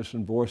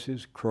partisan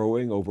voices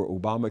crowing over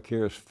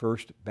Obamacare's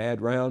first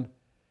bad round,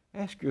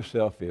 ask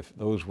yourself if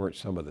those weren't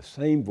some of the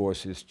same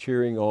voices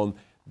cheering on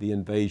the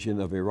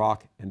invasion of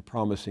Iraq and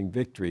promising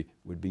victory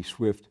would be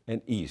swift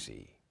and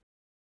easy.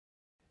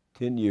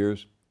 10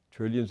 years,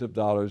 trillions of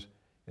dollars,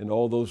 and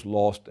all those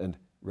lost and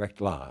wrecked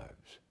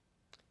lives.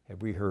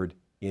 Have we heard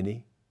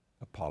any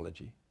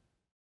apology?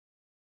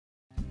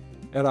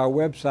 At our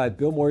website,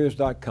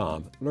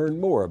 BillMoyers.com, learn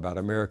more about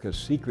America's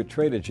secret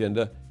trade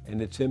agenda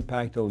and its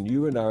impact on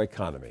you and our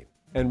economy.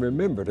 And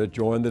remember to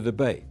join the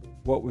debate.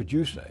 What would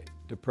you say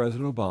to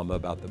President Obama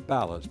about the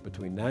balance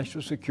between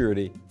national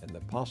security and the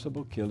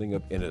possible killing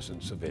of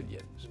innocent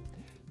civilians?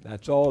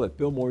 That's all at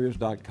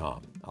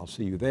BillMoyers.com. I'll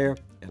see you there,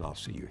 and I'll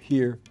see you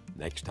here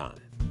next time.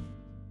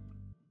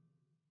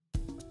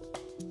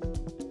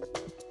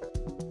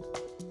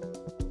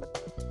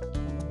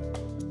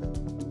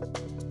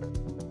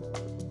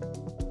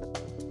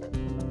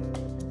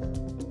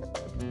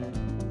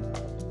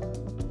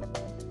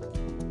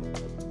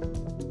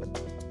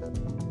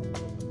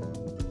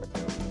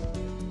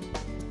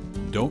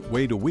 Don't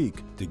wait a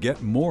week to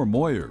get more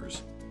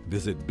Moyers.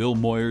 Visit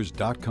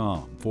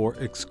BillMoyers.com for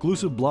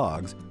exclusive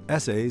blogs,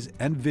 essays,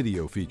 and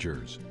video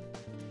features.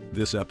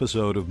 This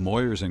episode of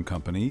Moyers &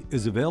 Company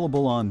is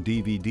available on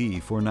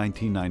DVD for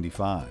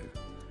 $19.95.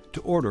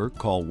 To order,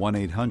 call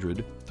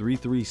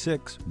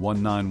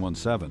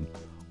 1-800-336-1917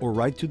 or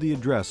write to the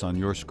address on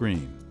your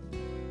screen.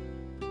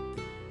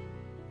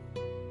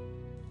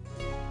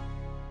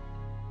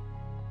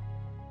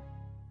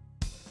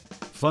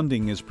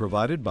 Funding is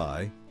provided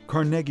by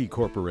Carnegie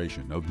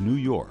Corporation of New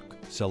York,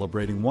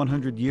 celebrating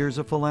 100 years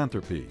of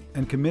philanthropy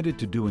and committed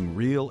to doing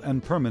real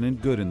and permanent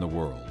good in the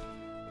world.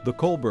 The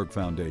Kohlberg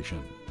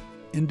Foundation,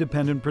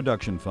 Independent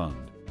Production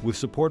Fund, with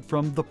support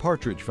from the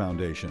Partridge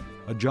Foundation,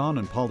 a John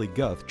and Polly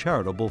Guth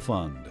charitable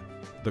fund.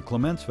 The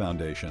Clements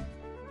Foundation,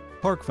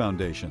 Park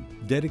Foundation,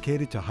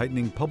 dedicated to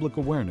heightening public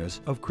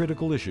awareness of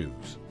critical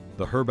issues.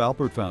 The Herb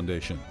Alpert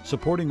Foundation,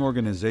 supporting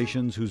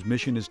organizations whose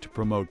mission is to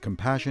promote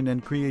compassion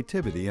and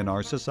creativity in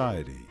our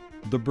society.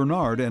 The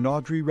Bernard and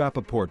Audrey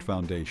Rappaport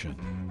Foundation,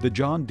 the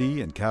John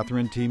D. and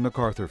Catherine T.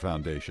 MacArthur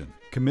Foundation,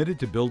 committed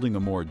to building a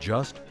more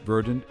just,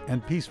 verdant,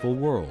 and peaceful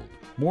world.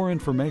 More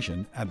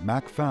information at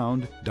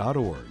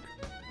macfound.org.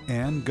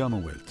 Ann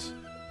Gumowitz,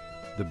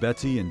 the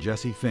Betsy and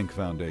Jesse Fink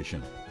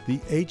Foundation, the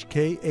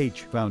HKH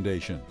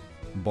Foundation,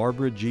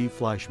 Barbara G.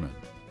 Fleischman,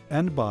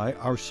 and by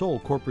our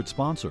sole corporate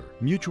sponsor,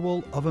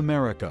 Mutual of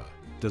America,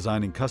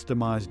 designing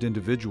customized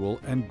individual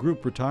and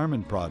group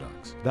retirement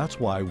products. That's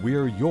why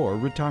we're your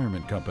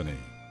retirement company.